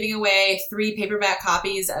Rose is giving away 3 paperback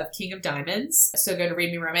copies of King of Diamonds. So go to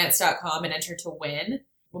readmeromance.com and enter to win.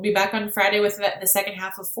 We'll be back on Friday with the second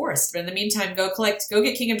half of Forest. But in the meantime, go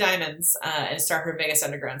get King of Diamonds and start her Vegas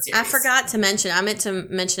Underground series. I forgot to mention, I meant to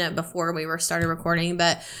mention it before we started recording,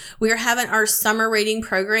 but we are having our summer reading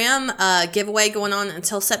program giveaway going on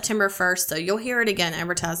until September 1st. So you'll hear it again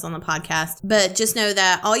advertised on the podcast. But just know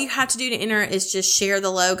that all you have to do to enter is just share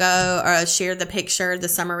the logo or share the picture, the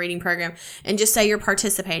summer reading program, and just say you're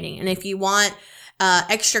participating. And if you want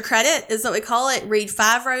extra credit is what we call it. Read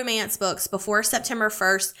 5 romance books before September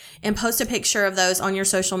 1st and post a picture of those on your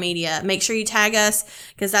social media. Make sure you tag us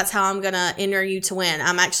because that's how I'm going to enter you to win.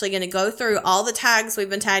 I'm actually going to go through all the tags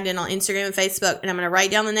we've been tagged in on Instagram and Facebook, and I'm going to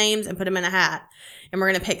write down the names and put them in a hat. And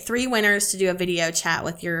we're going to pick 3 winners to do a video chat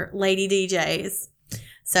with your lady DJs.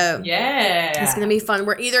 So yeah, it's going to be fun.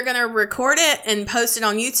 We're either going to record it and post it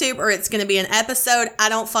on YouTube or it's going to be an episode. I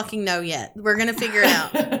don't fucking know yet. We're going to figure it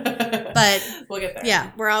out. But we'll get there.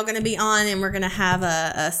 Yeah, we're all going to be on and we're going to have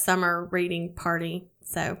a summer reading party.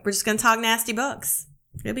 So we're just going to talk nasty books.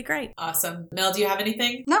 It'll be great. Awesome. Mel, do you have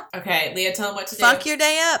anything? No. Okay, Leah, tell them what to do. Fuck your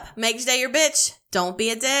day up. Make your day your bitch. Don't be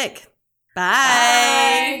a dick. Bye.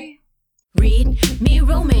 Bye. Read me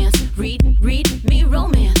romance. Read me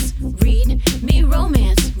romance. Read me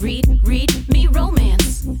romance. Read me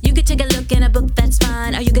romance. You could take a look in a book, that's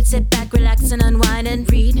fine. Or you could sit back, relax, and unwind and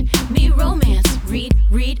read me romance.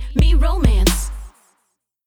 Read me romance.